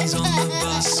daddies on the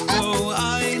bus go,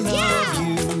 I love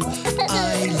you,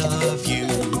 I love you,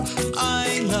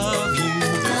 I love you.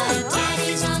 The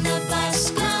daddies on the bus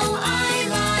go, I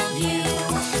love you,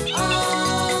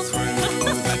 all through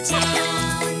the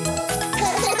town.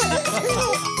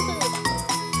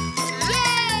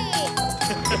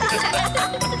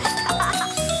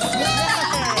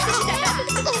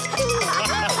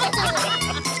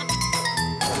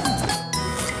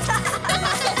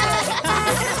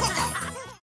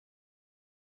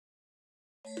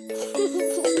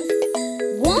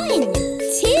 One,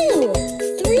 two,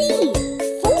 three,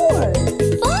 4,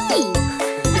 5.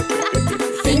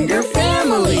 Finger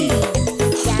family!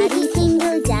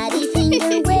 Daddy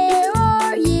finger, where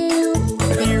are you?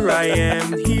 Here I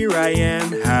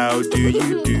am, how do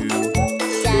you do?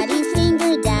 Daddy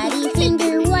finger,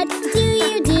 what do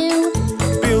you do?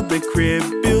 Build the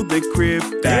crib,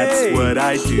 that's what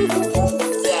I do.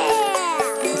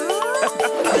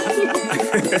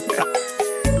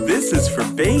 This is for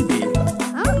baby.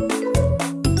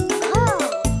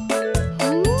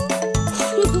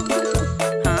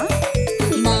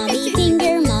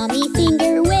 Mommy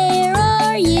finger, where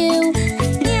are you?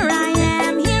 Here I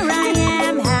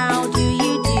am, how do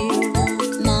you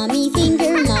do? Mommy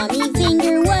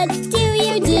finger, what do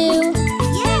you do?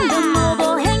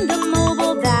 Hang the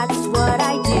mobile, that's what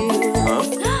I do.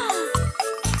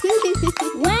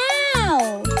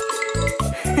 Wow!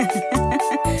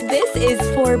 This is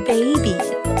for baby.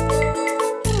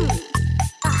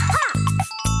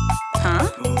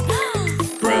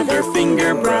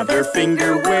 Brother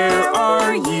finger, where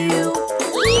are you?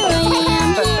 Here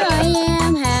I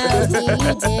am, how do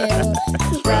you do?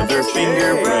 Brother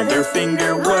finger,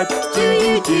 what do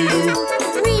you do?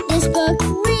 Read this book,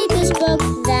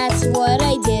 that's what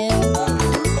I do.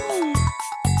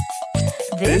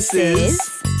 This is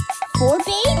for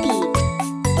baby.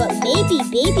 But maybe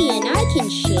baby and I can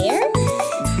share?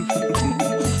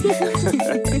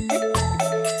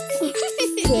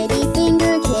 Kitty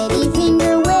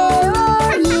finger, where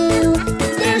are you?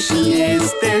 There she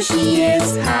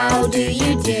is, how do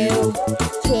you do?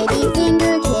 Kitty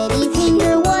finger, what do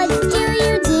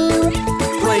you do?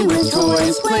 Play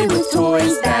with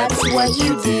toys, that's what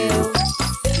you do.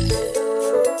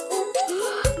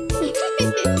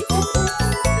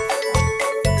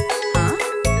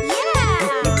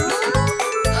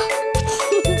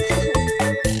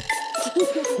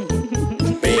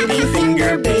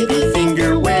 Baby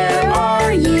finger, where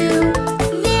are you?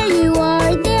 There you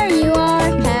are,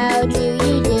 how do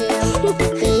you do?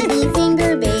 Baby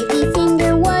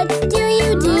finger, what do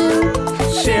you do?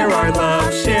 share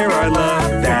our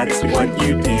love, that's what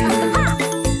you do.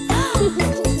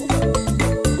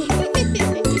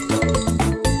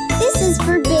 This is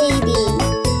for baby.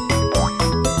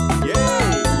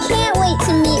 Yay! Can't wait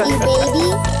to meet you, baby.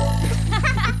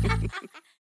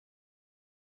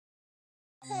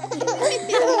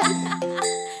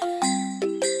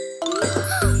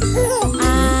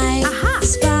 I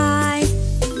spy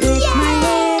with my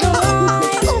little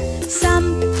eye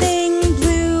something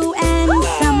blue and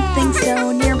something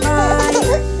so nearby.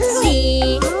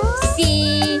 See,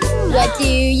 what do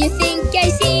you think I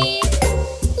see?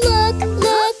 Look,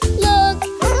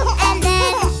 and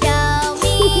then show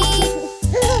me.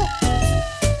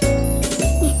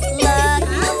 Look,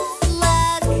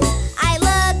 I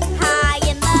look high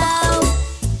and low.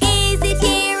 Is it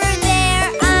here or there?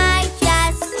 I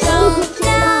just don't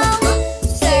know.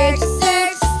 Search,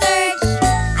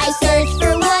 I search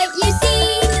for what you see.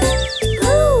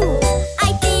 Ooh,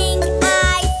 I think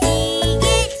I see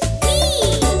it, me.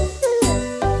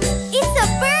 It's a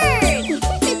bird.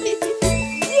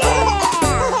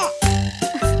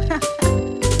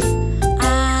 I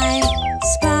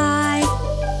spy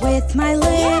with my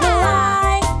little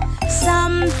eye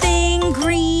something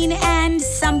green and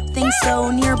something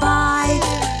so nearby.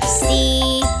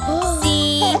 See,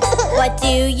 what do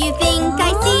you think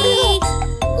I see?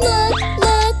 Look,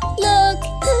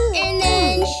 and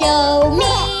then show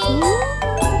me.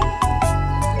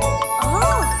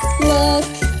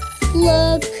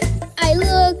 Look, I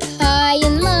look high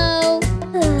and low.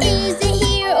 Is it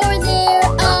here or there?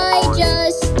 I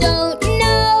just don't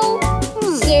know.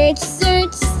 Search,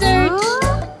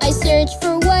 I search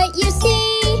for what you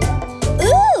see.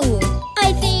 Ooh,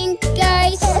 I think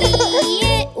I see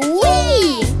it.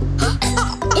 Wee!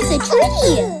 It's a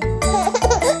tree.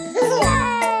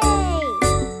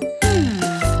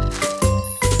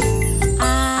 I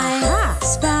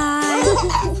spy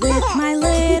with my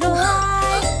little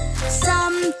eye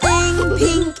something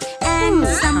pink and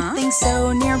something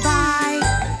so nearby.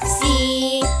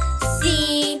 See,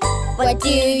 what do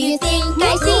you think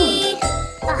I see?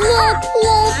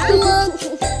 Look,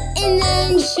 and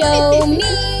then show me.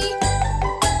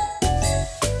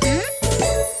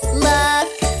 Look,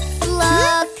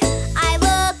 I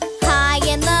look high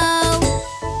and low.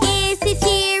 Is it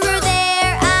here or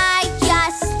there? I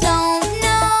just don't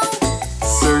know.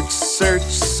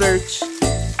 Search,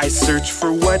 I search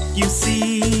for what you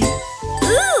see.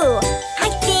 Ooh, I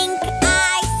think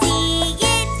I see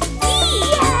it, me.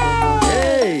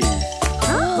 Hey!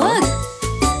 Look,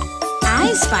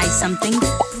 I spy something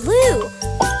Blue,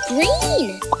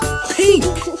 green, Pink!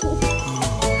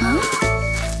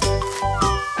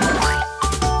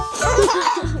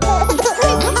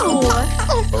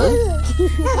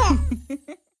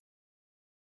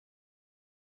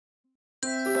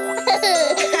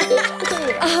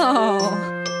 Oh.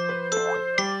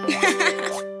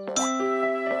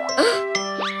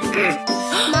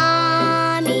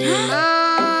 Mommy.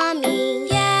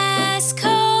 Yes,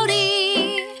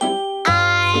 Cody.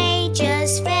 I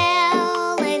just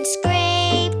fell and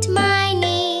scraped my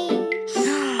knee.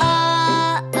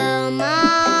 Uh-oh,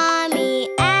 Mommy,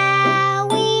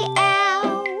 owie,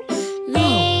 ow.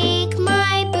 Make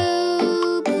my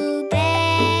boo-boo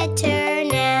better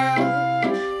now.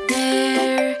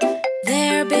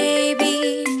 There, baby.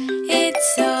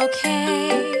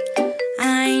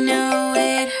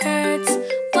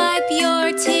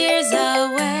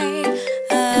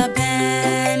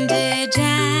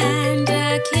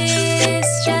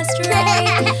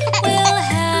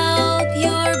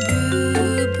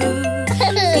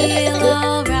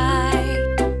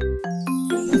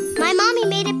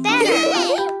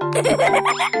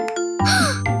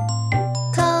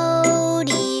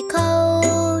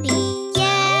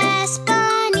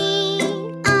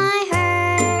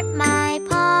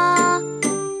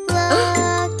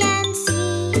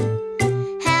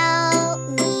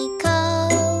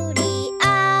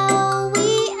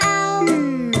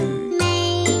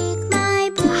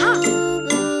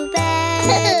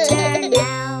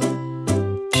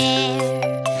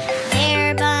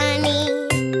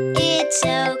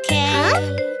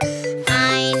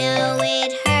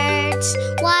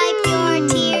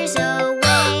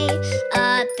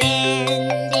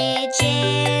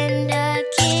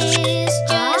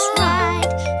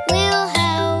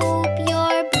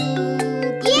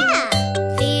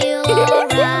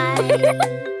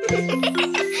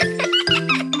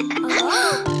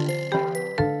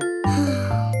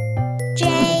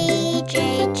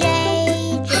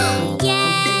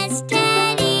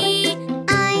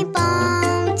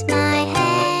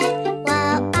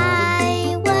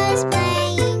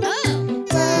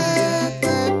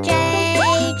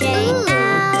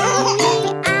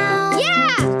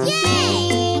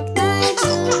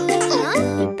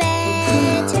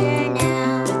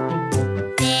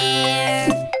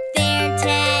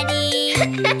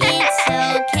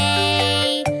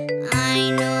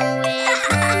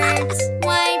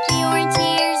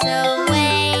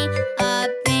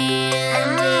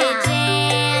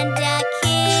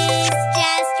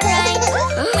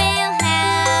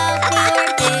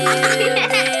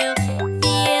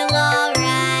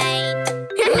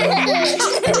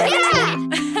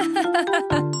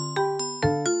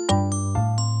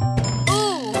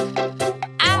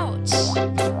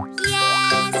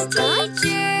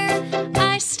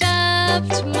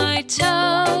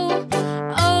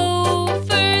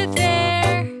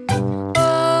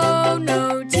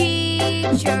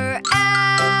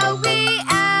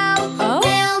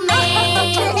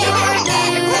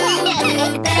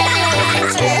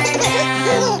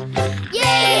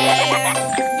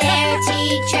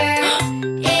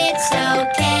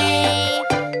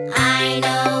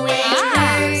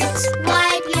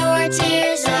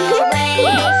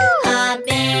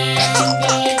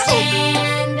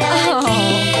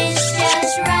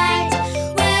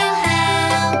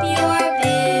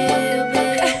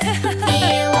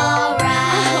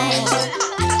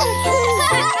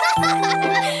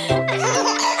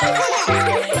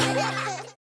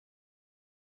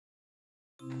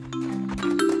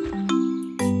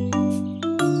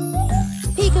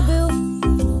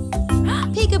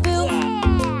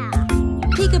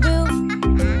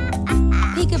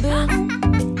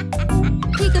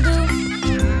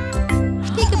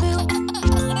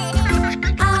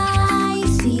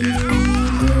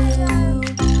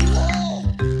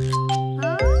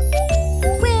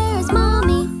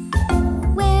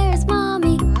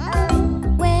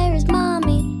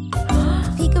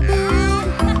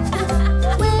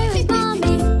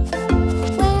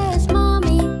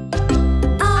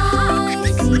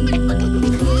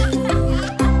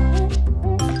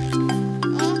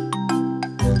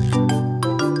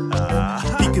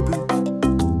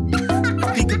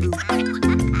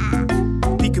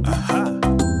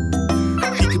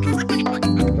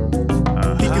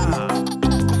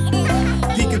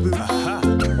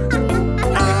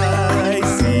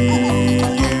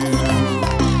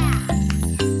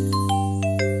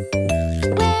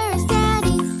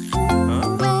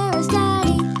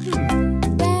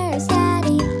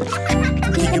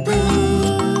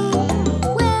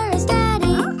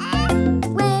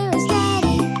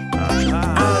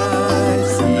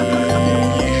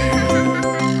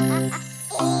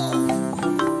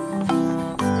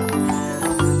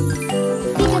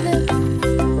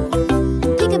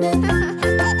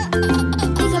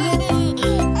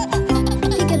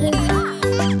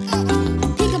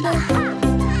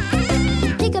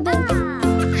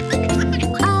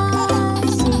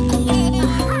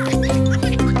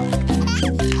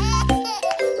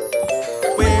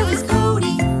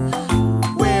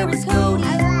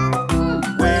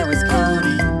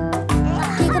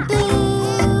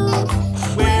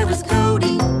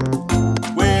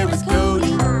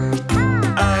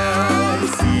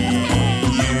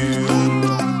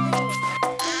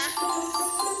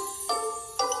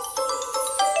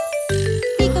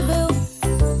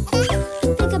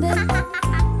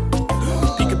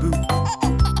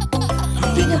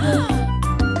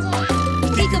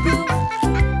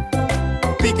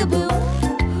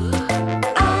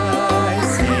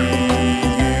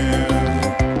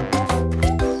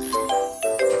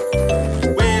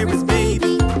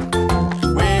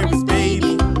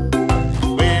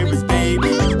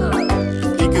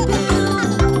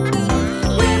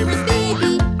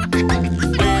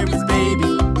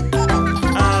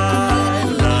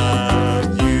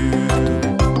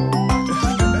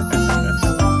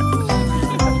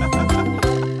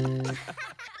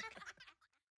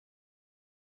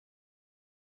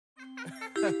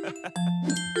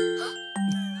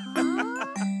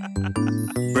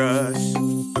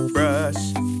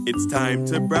 it's time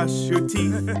to brush your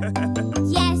teeth.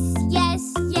 Yes, yes,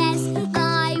 yes,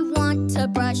 I want to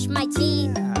brush my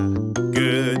teeth.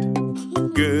 Good,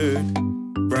 good.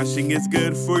 Brushing is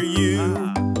good for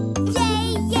you.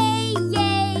 Yay, yay,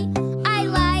 yay, I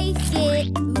like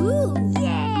it. Ooh,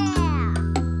 yeah.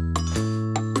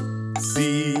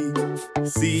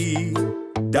 See,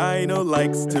 Dino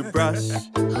likes to brush.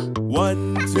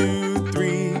 1, 2,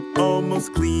 3,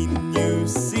 almost clean, you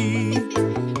see.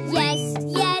 Yes,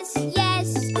 yes, yes,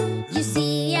 you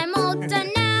see I'm all done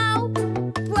now.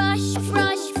 Brush,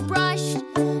 brush, brush,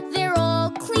 they're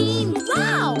all clean.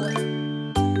 Wow!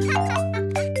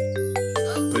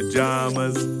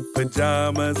 Pajamas,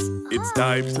 pajamas, it's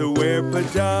time to wear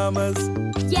pajamas.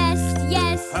 Yes,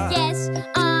 yes, yes,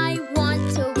 I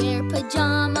want to wear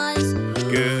pajamas.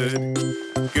 Good,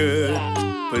 good.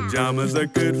 Pajamas are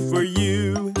good for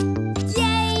you.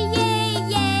 Yay, yay,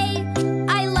 yay,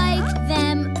 I like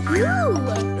them. Ooh!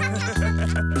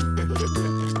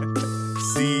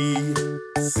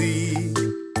 See,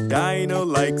 Dino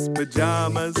likes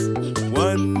pajamas.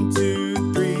 1,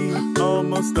 2, 3,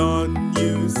 almost on,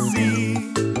 you see.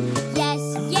 Yes,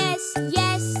 yes,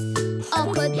 yes,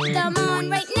 I'll put them on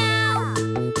right now.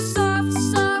 Soft,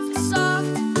 soft, soft,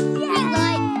 we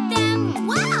like them.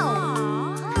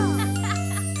 Wow!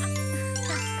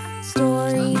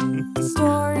 Story,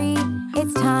 story,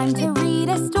 it's time to read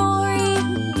a story.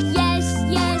 Yes,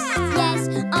 yes, yes,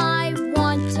 I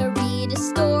want to read a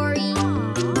story.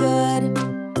 Good,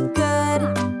 good,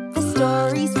 the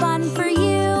story's fun for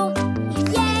you.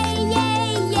 Yay, yay,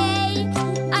 yay,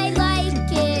 I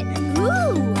like it.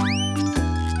 Woo!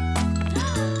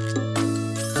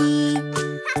 See,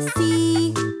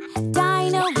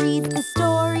 Dino reads the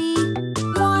story.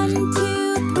 1,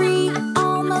 2, 3,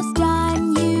 almost done,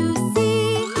 you see.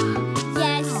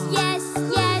 Yes, yes,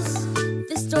 yes,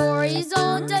 the story's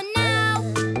all done now.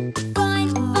 Fun,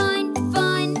 fun,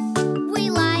 fun, we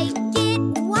like it.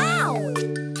 Wow!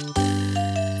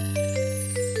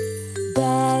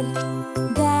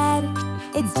 Bed,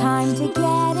 it's time to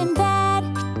get in bed.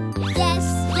 Yes,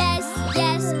 yes,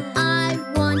 yes, I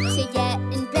want to get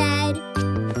in bed.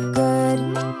 Good,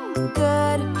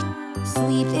 good,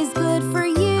 sleep is good for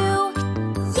you.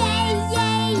 Yay,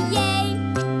 yay, yay,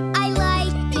 I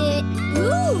like it.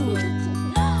 Ooh!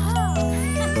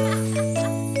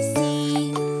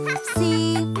 See,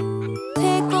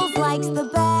 Pickles likes the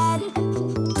bed.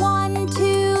 1,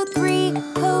 2, 3,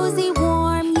 cozy,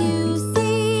 warm, you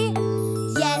see.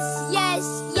 Yes, yes,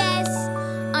 yes,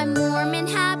 I'm warm and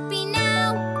happy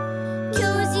now.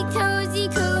 Cozy, cozy,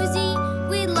 cozy,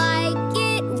 we like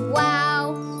it.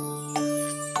 Wow!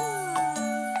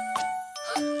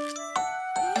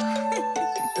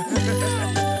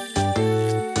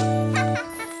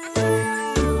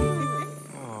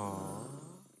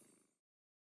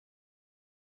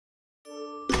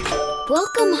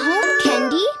 Welcome home,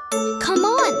 Kendi. Come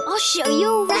on, I'll show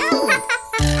you around.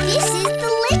 This is the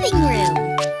living room.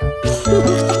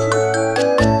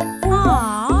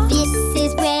 Aww. This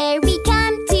is where we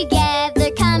come together,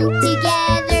 come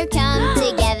together, come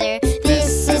together.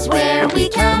 This is where we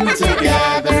come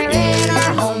together in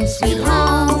our home sweet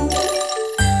home.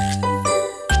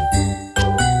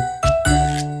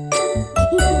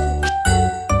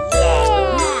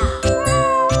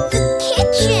 The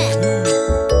kitchen.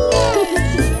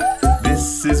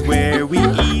 This is where we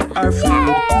eat our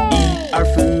food, eat our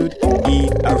food,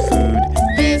 eat our food.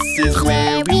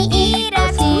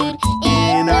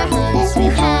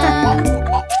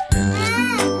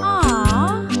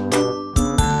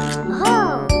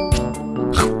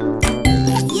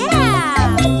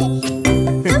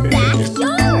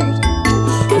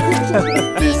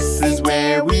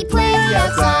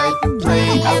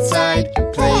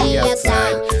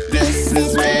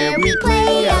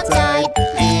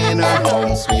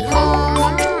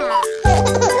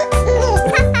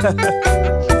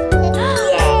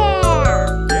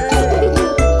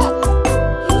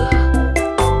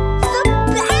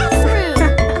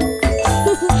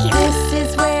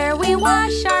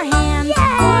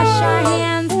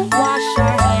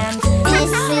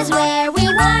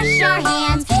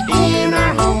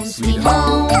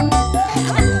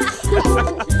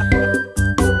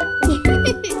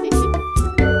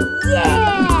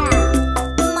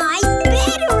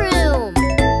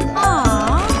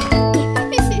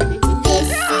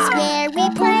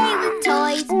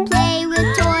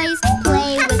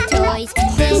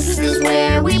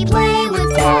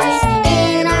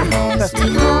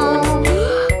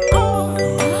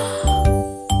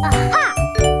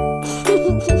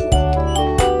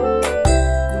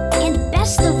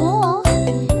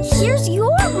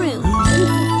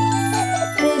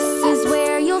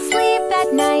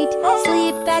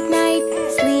 sleep at night,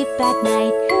 sleep at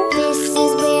night. This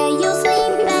is where you'll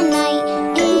sleep at night,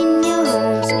 in your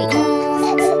home sweet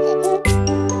home.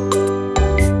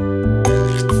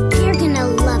 You're gonna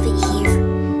love it here,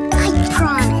 I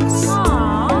promise.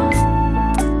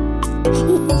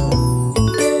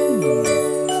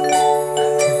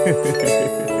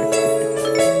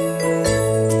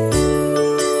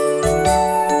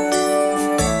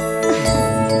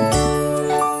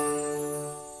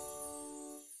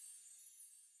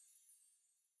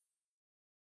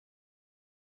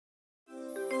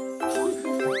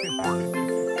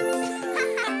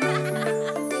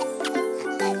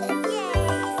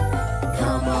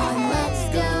 Come on, let's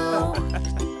go.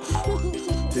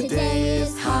 Today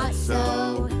is hot,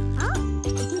 so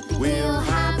we'll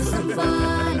have some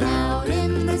fun out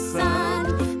in the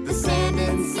sun. The sand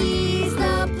and sea's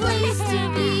the place to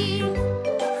be.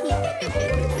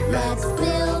 Let's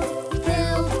build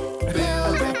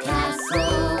a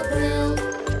castle.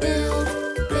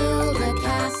 Build a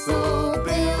castle.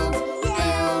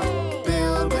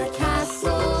 Build a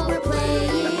castle. We're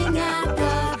playing at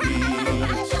the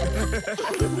beach.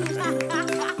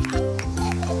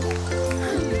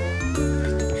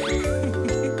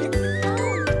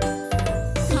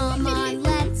 Come on,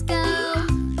 let's go.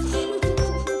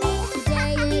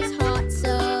 Today is hot,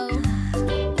 so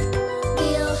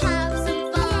we'll have some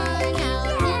fun out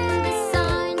in the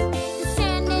sun. The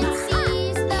sand and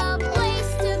sea's the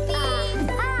place to be.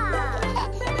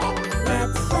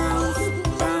 Let's bounce,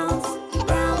 bounce,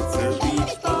 bounce a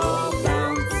beach ball.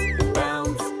 Bounce,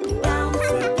 bounce, bounce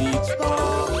a beach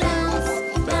ball. Bounce,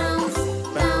 bounce,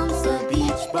 bounce a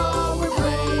beach ball. We're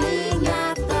playing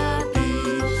at the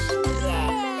beach.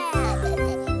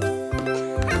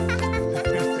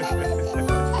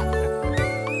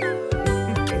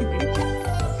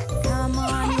 Come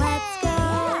on, let's go.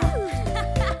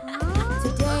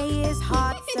 Today is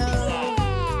hot, so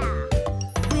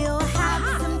we'll have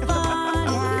some fun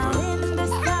out in the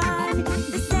sun.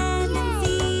 The sand and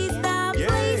sea's the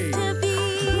place to be.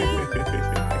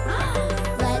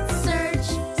 Let's search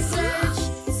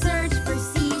for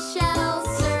seashells.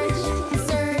 Search for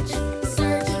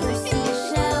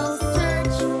seashells.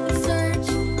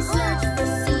 Search for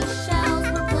seashells.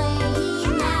 We're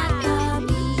playing at the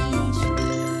beach.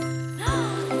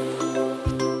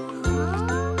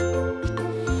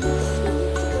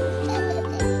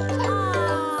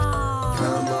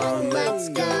 Come on, let's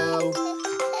go.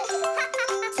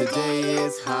 Today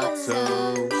is hot, so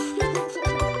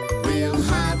we'll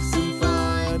have some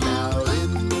fun out in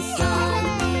the sun.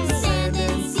 The sand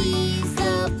and sea's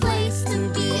the place to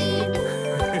be.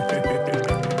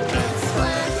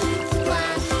 Splash,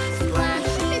 splash,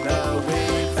 splash in the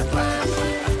waves. Splash,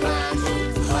 splash,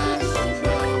 splash in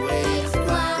the waves.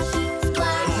 Splash,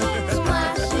 splash,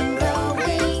 splash in the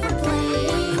waves. We're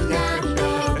playing at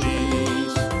the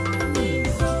beach.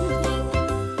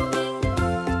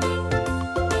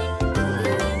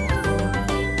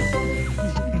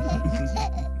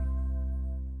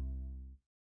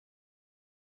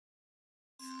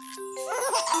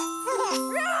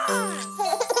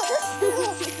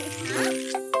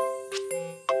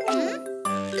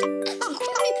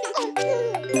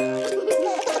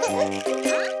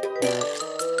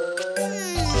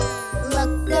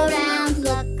 Look around,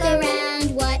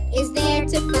 what is there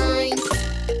to find?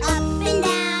 Up and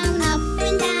down,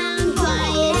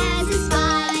 quiet as a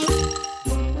spy.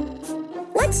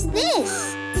 What's this?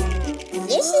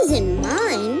 This isn't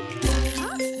mine.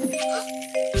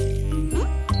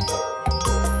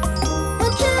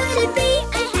 What could it be?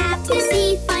 I have to see,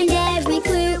 find every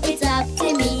clue. It's up to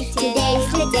me.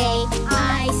 Today's the day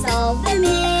I solve the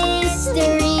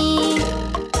mystery.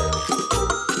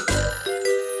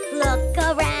 Look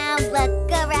around,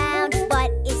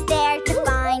 what is there to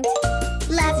find?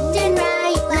 Left and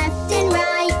right,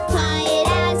 quiet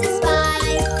as a spy.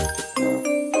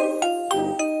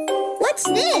 What's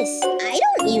this? I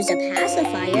don't use a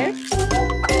pacifier.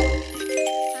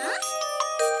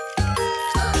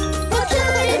 What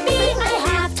could it be? I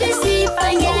have to see,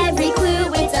 find every clue.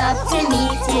 It's up to me.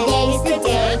 Today's the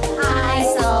day I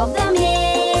solve the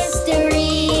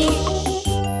mystery.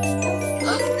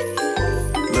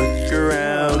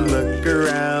 Look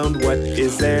around, what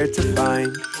is there to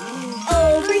find?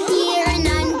 Over here and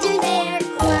under there,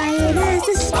 quiet as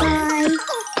a spy.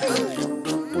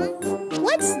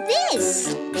 What's this?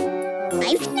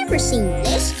 I've never seen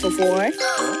this before.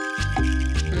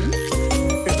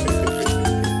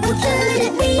 What could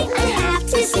it be? I have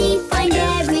to see, find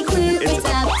every clue. It's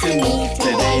up to me.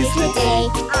 Today's the day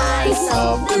I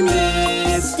solve the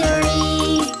mystery.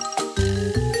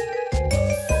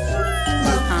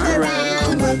 Look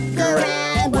around,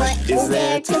 what is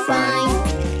there to find.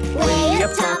 Way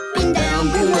up top and down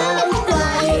below,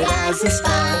 quiet as a spy.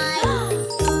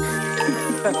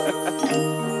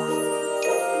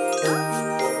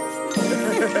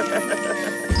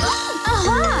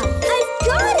 Aha! I've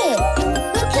got it!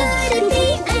 What could it be?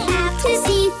 I have to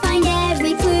see. Find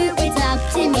every clue, it's up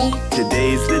to me.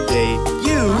 Today's the day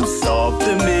you solve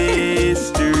the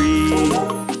mystery.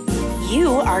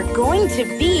 You are going to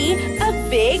be a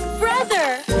big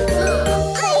brother.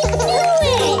 I knew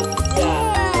it!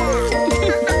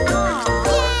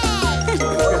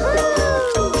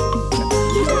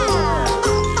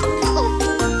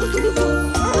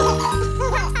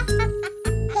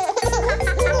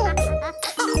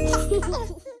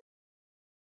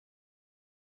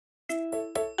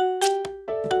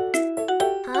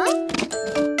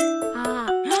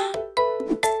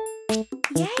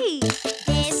 Yay!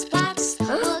 This box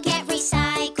will get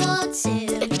recycled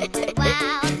soon.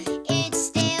 Wow, it's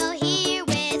still here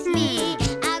with me.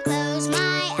 I'll close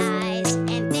my eyes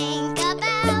and think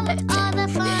about all the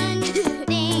fun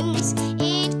things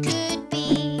it could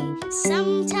be.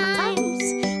 Sometimes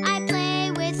I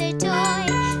play with a toy.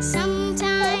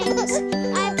 Sometimes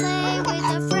I play with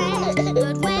a friend.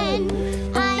 But when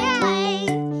I play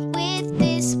with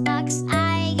this box,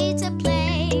 I get to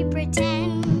play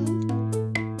pretend.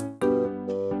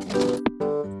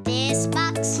 This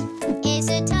box is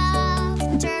a tough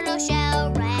turtle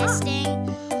shell resting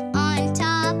on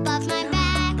top of my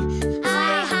back.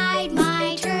 I hide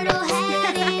my turtle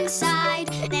head inside,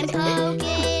 then poke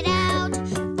it out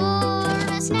for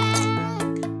a snack.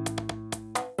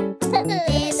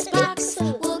 This box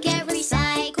will get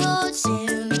recycled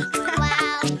soon.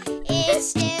 Wow, it's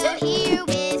still here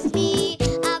with me.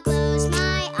 I'll close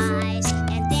my eyes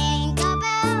and think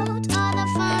about all the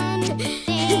fun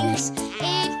things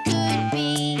it could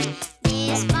be.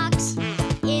 This box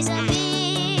is a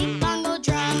big bongo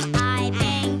drum. I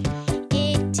bang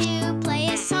it to play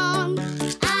a song.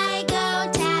 I go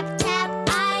tap tap,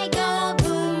 I go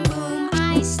boom boom,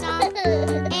 I stomp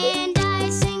and I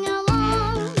sing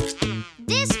along.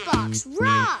 This box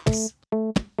rocks.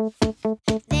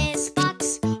 This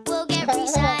box will get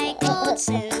recycled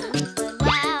soon.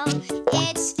 Wow,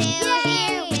 it's still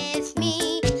here with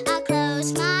me. I'll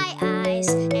close my eyes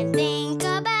and think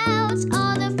about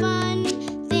all the fun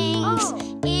things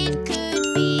it could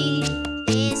be.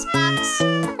 This box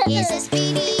is a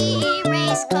speedy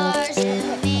race car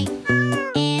zooming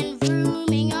and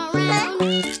vrooming around.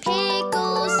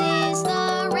 Pickles is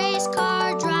the race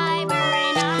car driver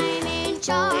and I'm in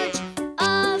charge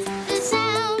of the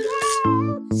sound.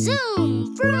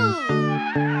 Zoom, vroom.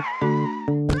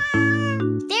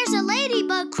 There's a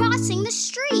ladybug crossing the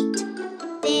street.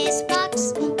 This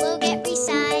box will get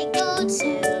recycled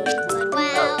soon. But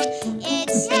wow,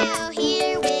 it's still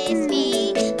here with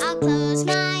me. I'll close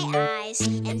my eyes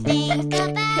and think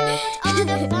about all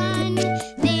the fun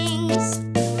things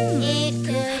it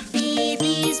could be.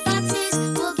 These boxes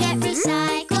will get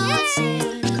recycled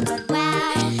soon. But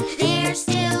wow, they're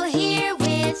still here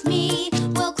with me.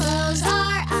 We'll close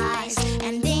our eyes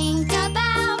and think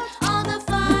about all the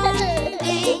fun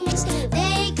things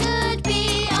they could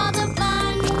be. All the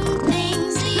fun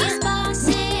things these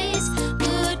boxes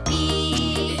could be.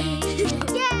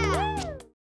 Yeah!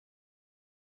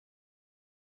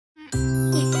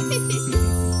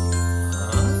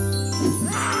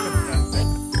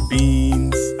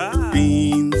 Beans,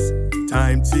 beans,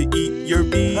 time to eat your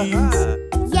beans.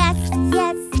 Yes,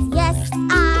 yes, yes,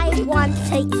 I want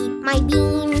to eat my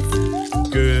beans.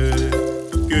 Good,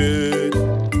 good,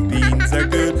 beans are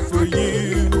good for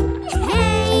you.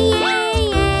 Hey, yay,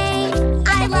 yay,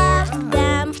 I love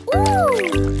them. Ooh!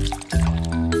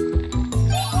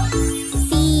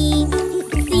 See,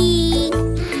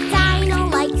 Dino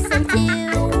likes them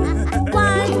too.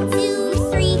 1,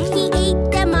 2, 3, he ate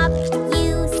them up,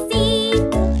 you see.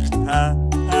 Ha,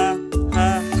 ha, ha,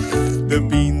 the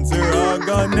beans are all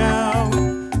gone now.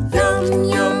 Yum,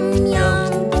 yum,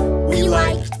 yum, we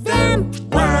like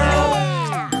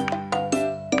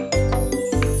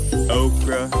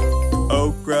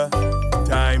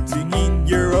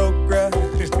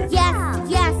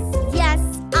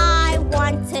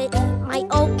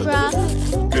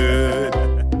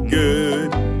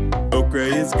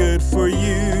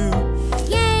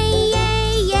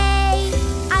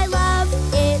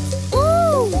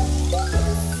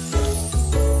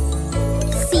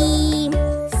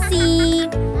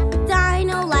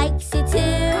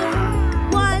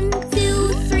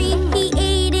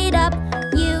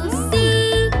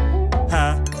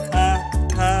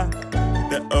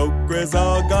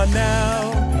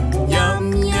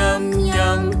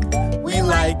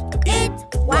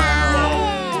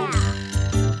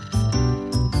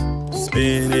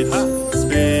Spinach,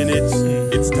 spinach,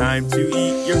 it's time to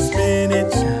eat your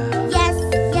spinach. Yes,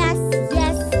 yes,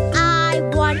 yes, I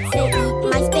want to eat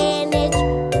my spinach.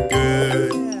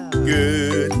 Good,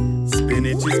 good,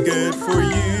 spinach is good for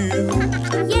you.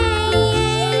 Yay,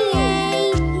 yay,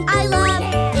 yay, I love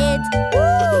it.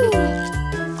 Woo!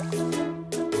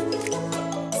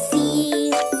 See,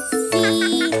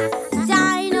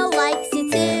 Dino likes it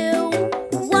too.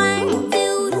 1,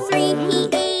 2, 3, he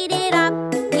ate it up.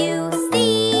 You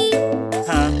see?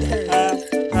 Ha, ha,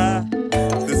 ha,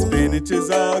 the spinach is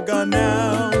all gone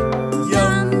now.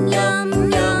 Yum,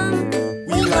 Yum, yum,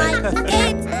 we like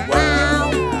it.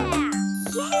 Wow.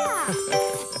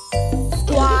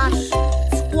 Squash,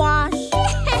 squash,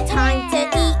 time to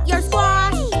eat your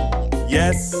squash.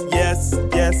 Yes, yes,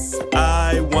 yes,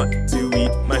 I want to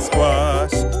eat my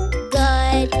squash.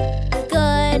 Good,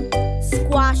 good,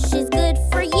 squash is good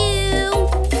for you.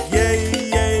 Yay,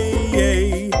 yay,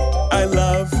 yay, I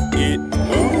love it.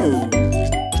 Ooh.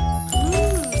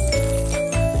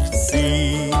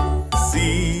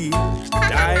 See,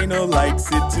 Dino likes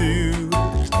it too.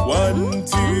 1,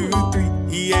 2, 3,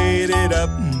 he ate it up.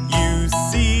 You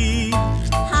see?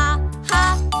 Ha,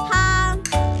 ha, ha,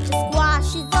 the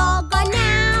squash is all gone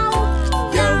now.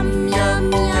 Yum,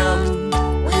 yum, yum,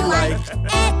 We like it.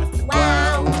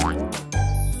 Wow.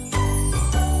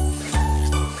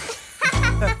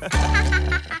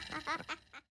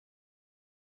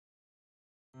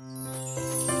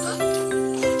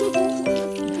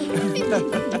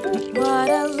 What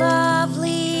a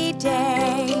lovely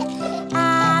day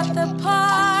at the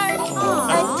park.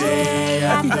 A day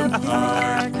at the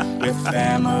park with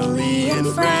family and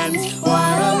friends.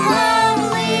 What a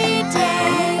lovely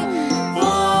day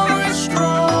for a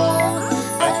stroll.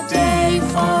 A day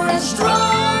for a stroll.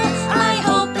 I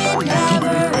hope it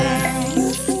never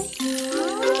ends.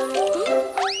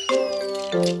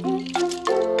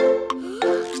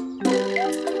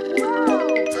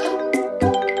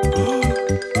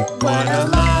 What a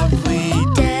lovely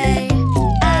day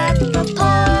at the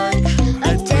park.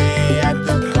 A day at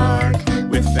the park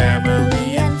with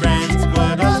family and friends.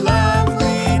 What a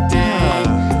lovely day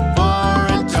for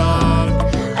a jog.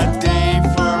 A day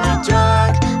for a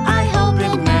jog. I hope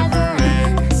it never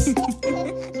ends.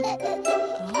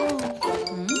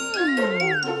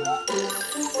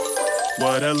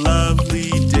 What a lovely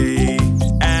day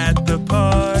at the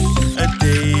park. A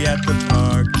day at the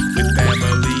park with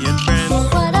family and friends.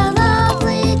 What a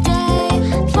lovely day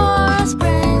for a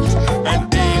sprint. A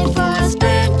day for a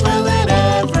sprint, will it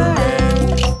ever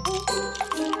end?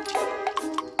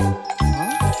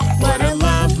 What a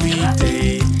lovely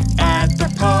day at the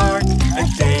park. A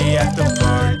day at the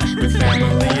park with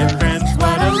family and friends.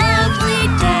 What a lovely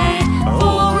day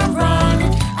for a run.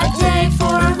 A day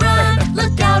for a run,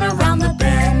 look out around the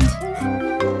bend.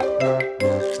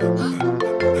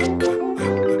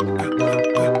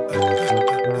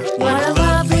 What a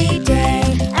lovely day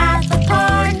at the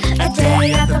park. A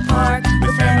day at the park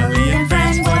with family and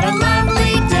friends. What a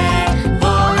lovely day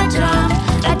for a jump.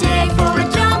 A day for a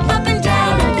jump up and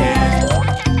down again.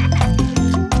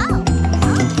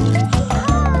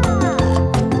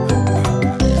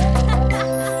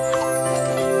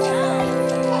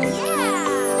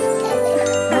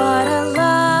 What a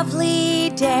lovely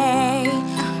day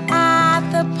at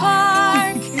the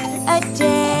park. A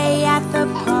day at the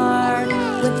park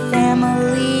with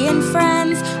family and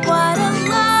friends. What a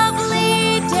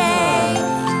lovely day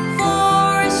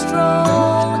for a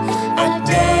stroll. A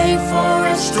day for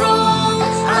a stroll.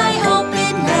 I hope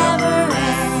it never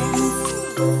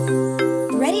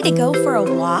ends. Ready to go for a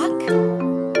walk?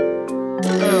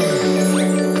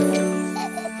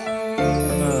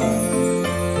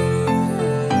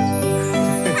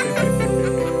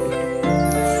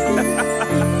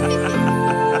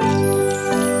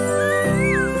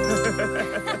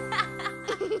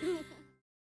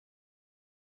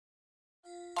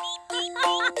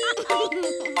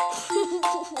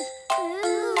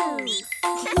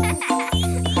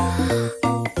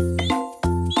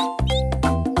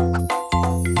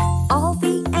 All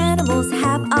the animals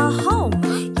have a home.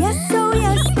 Yes, oh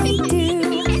yes, they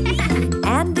do.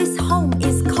 And this home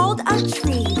is called a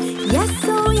tree. Yes,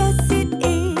 oh yes, it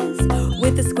is.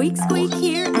 With a squeak, squeak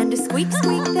here and a squeak,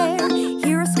 squeak there.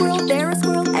 Here a squirrel, there a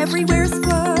squirrel, everywhere a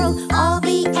squirrel. All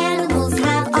the animals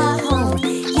have a home.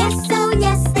 Yes, oh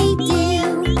yes, they do.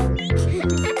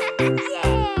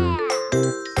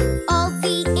 All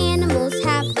the animals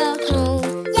have a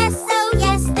home. Yes, oh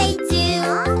yes, they do.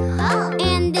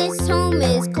 And this home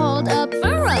is called a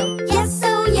burrow. Yes,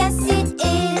 oh yes, it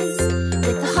is.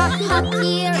 With a hop, hop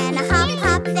here and a hop,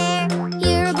 hop there.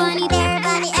 Here a bunny, there a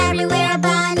bunny, everywhere a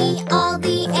bunny. All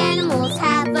the animals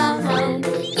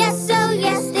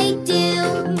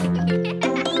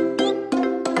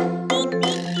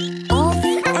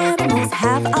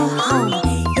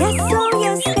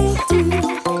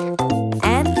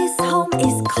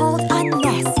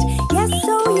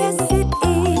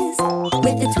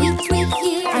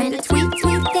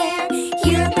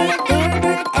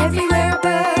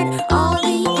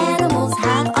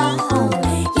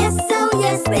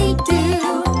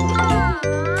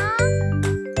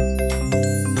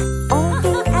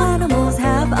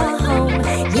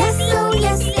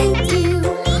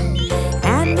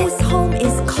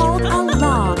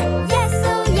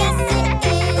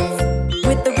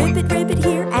rabbit here.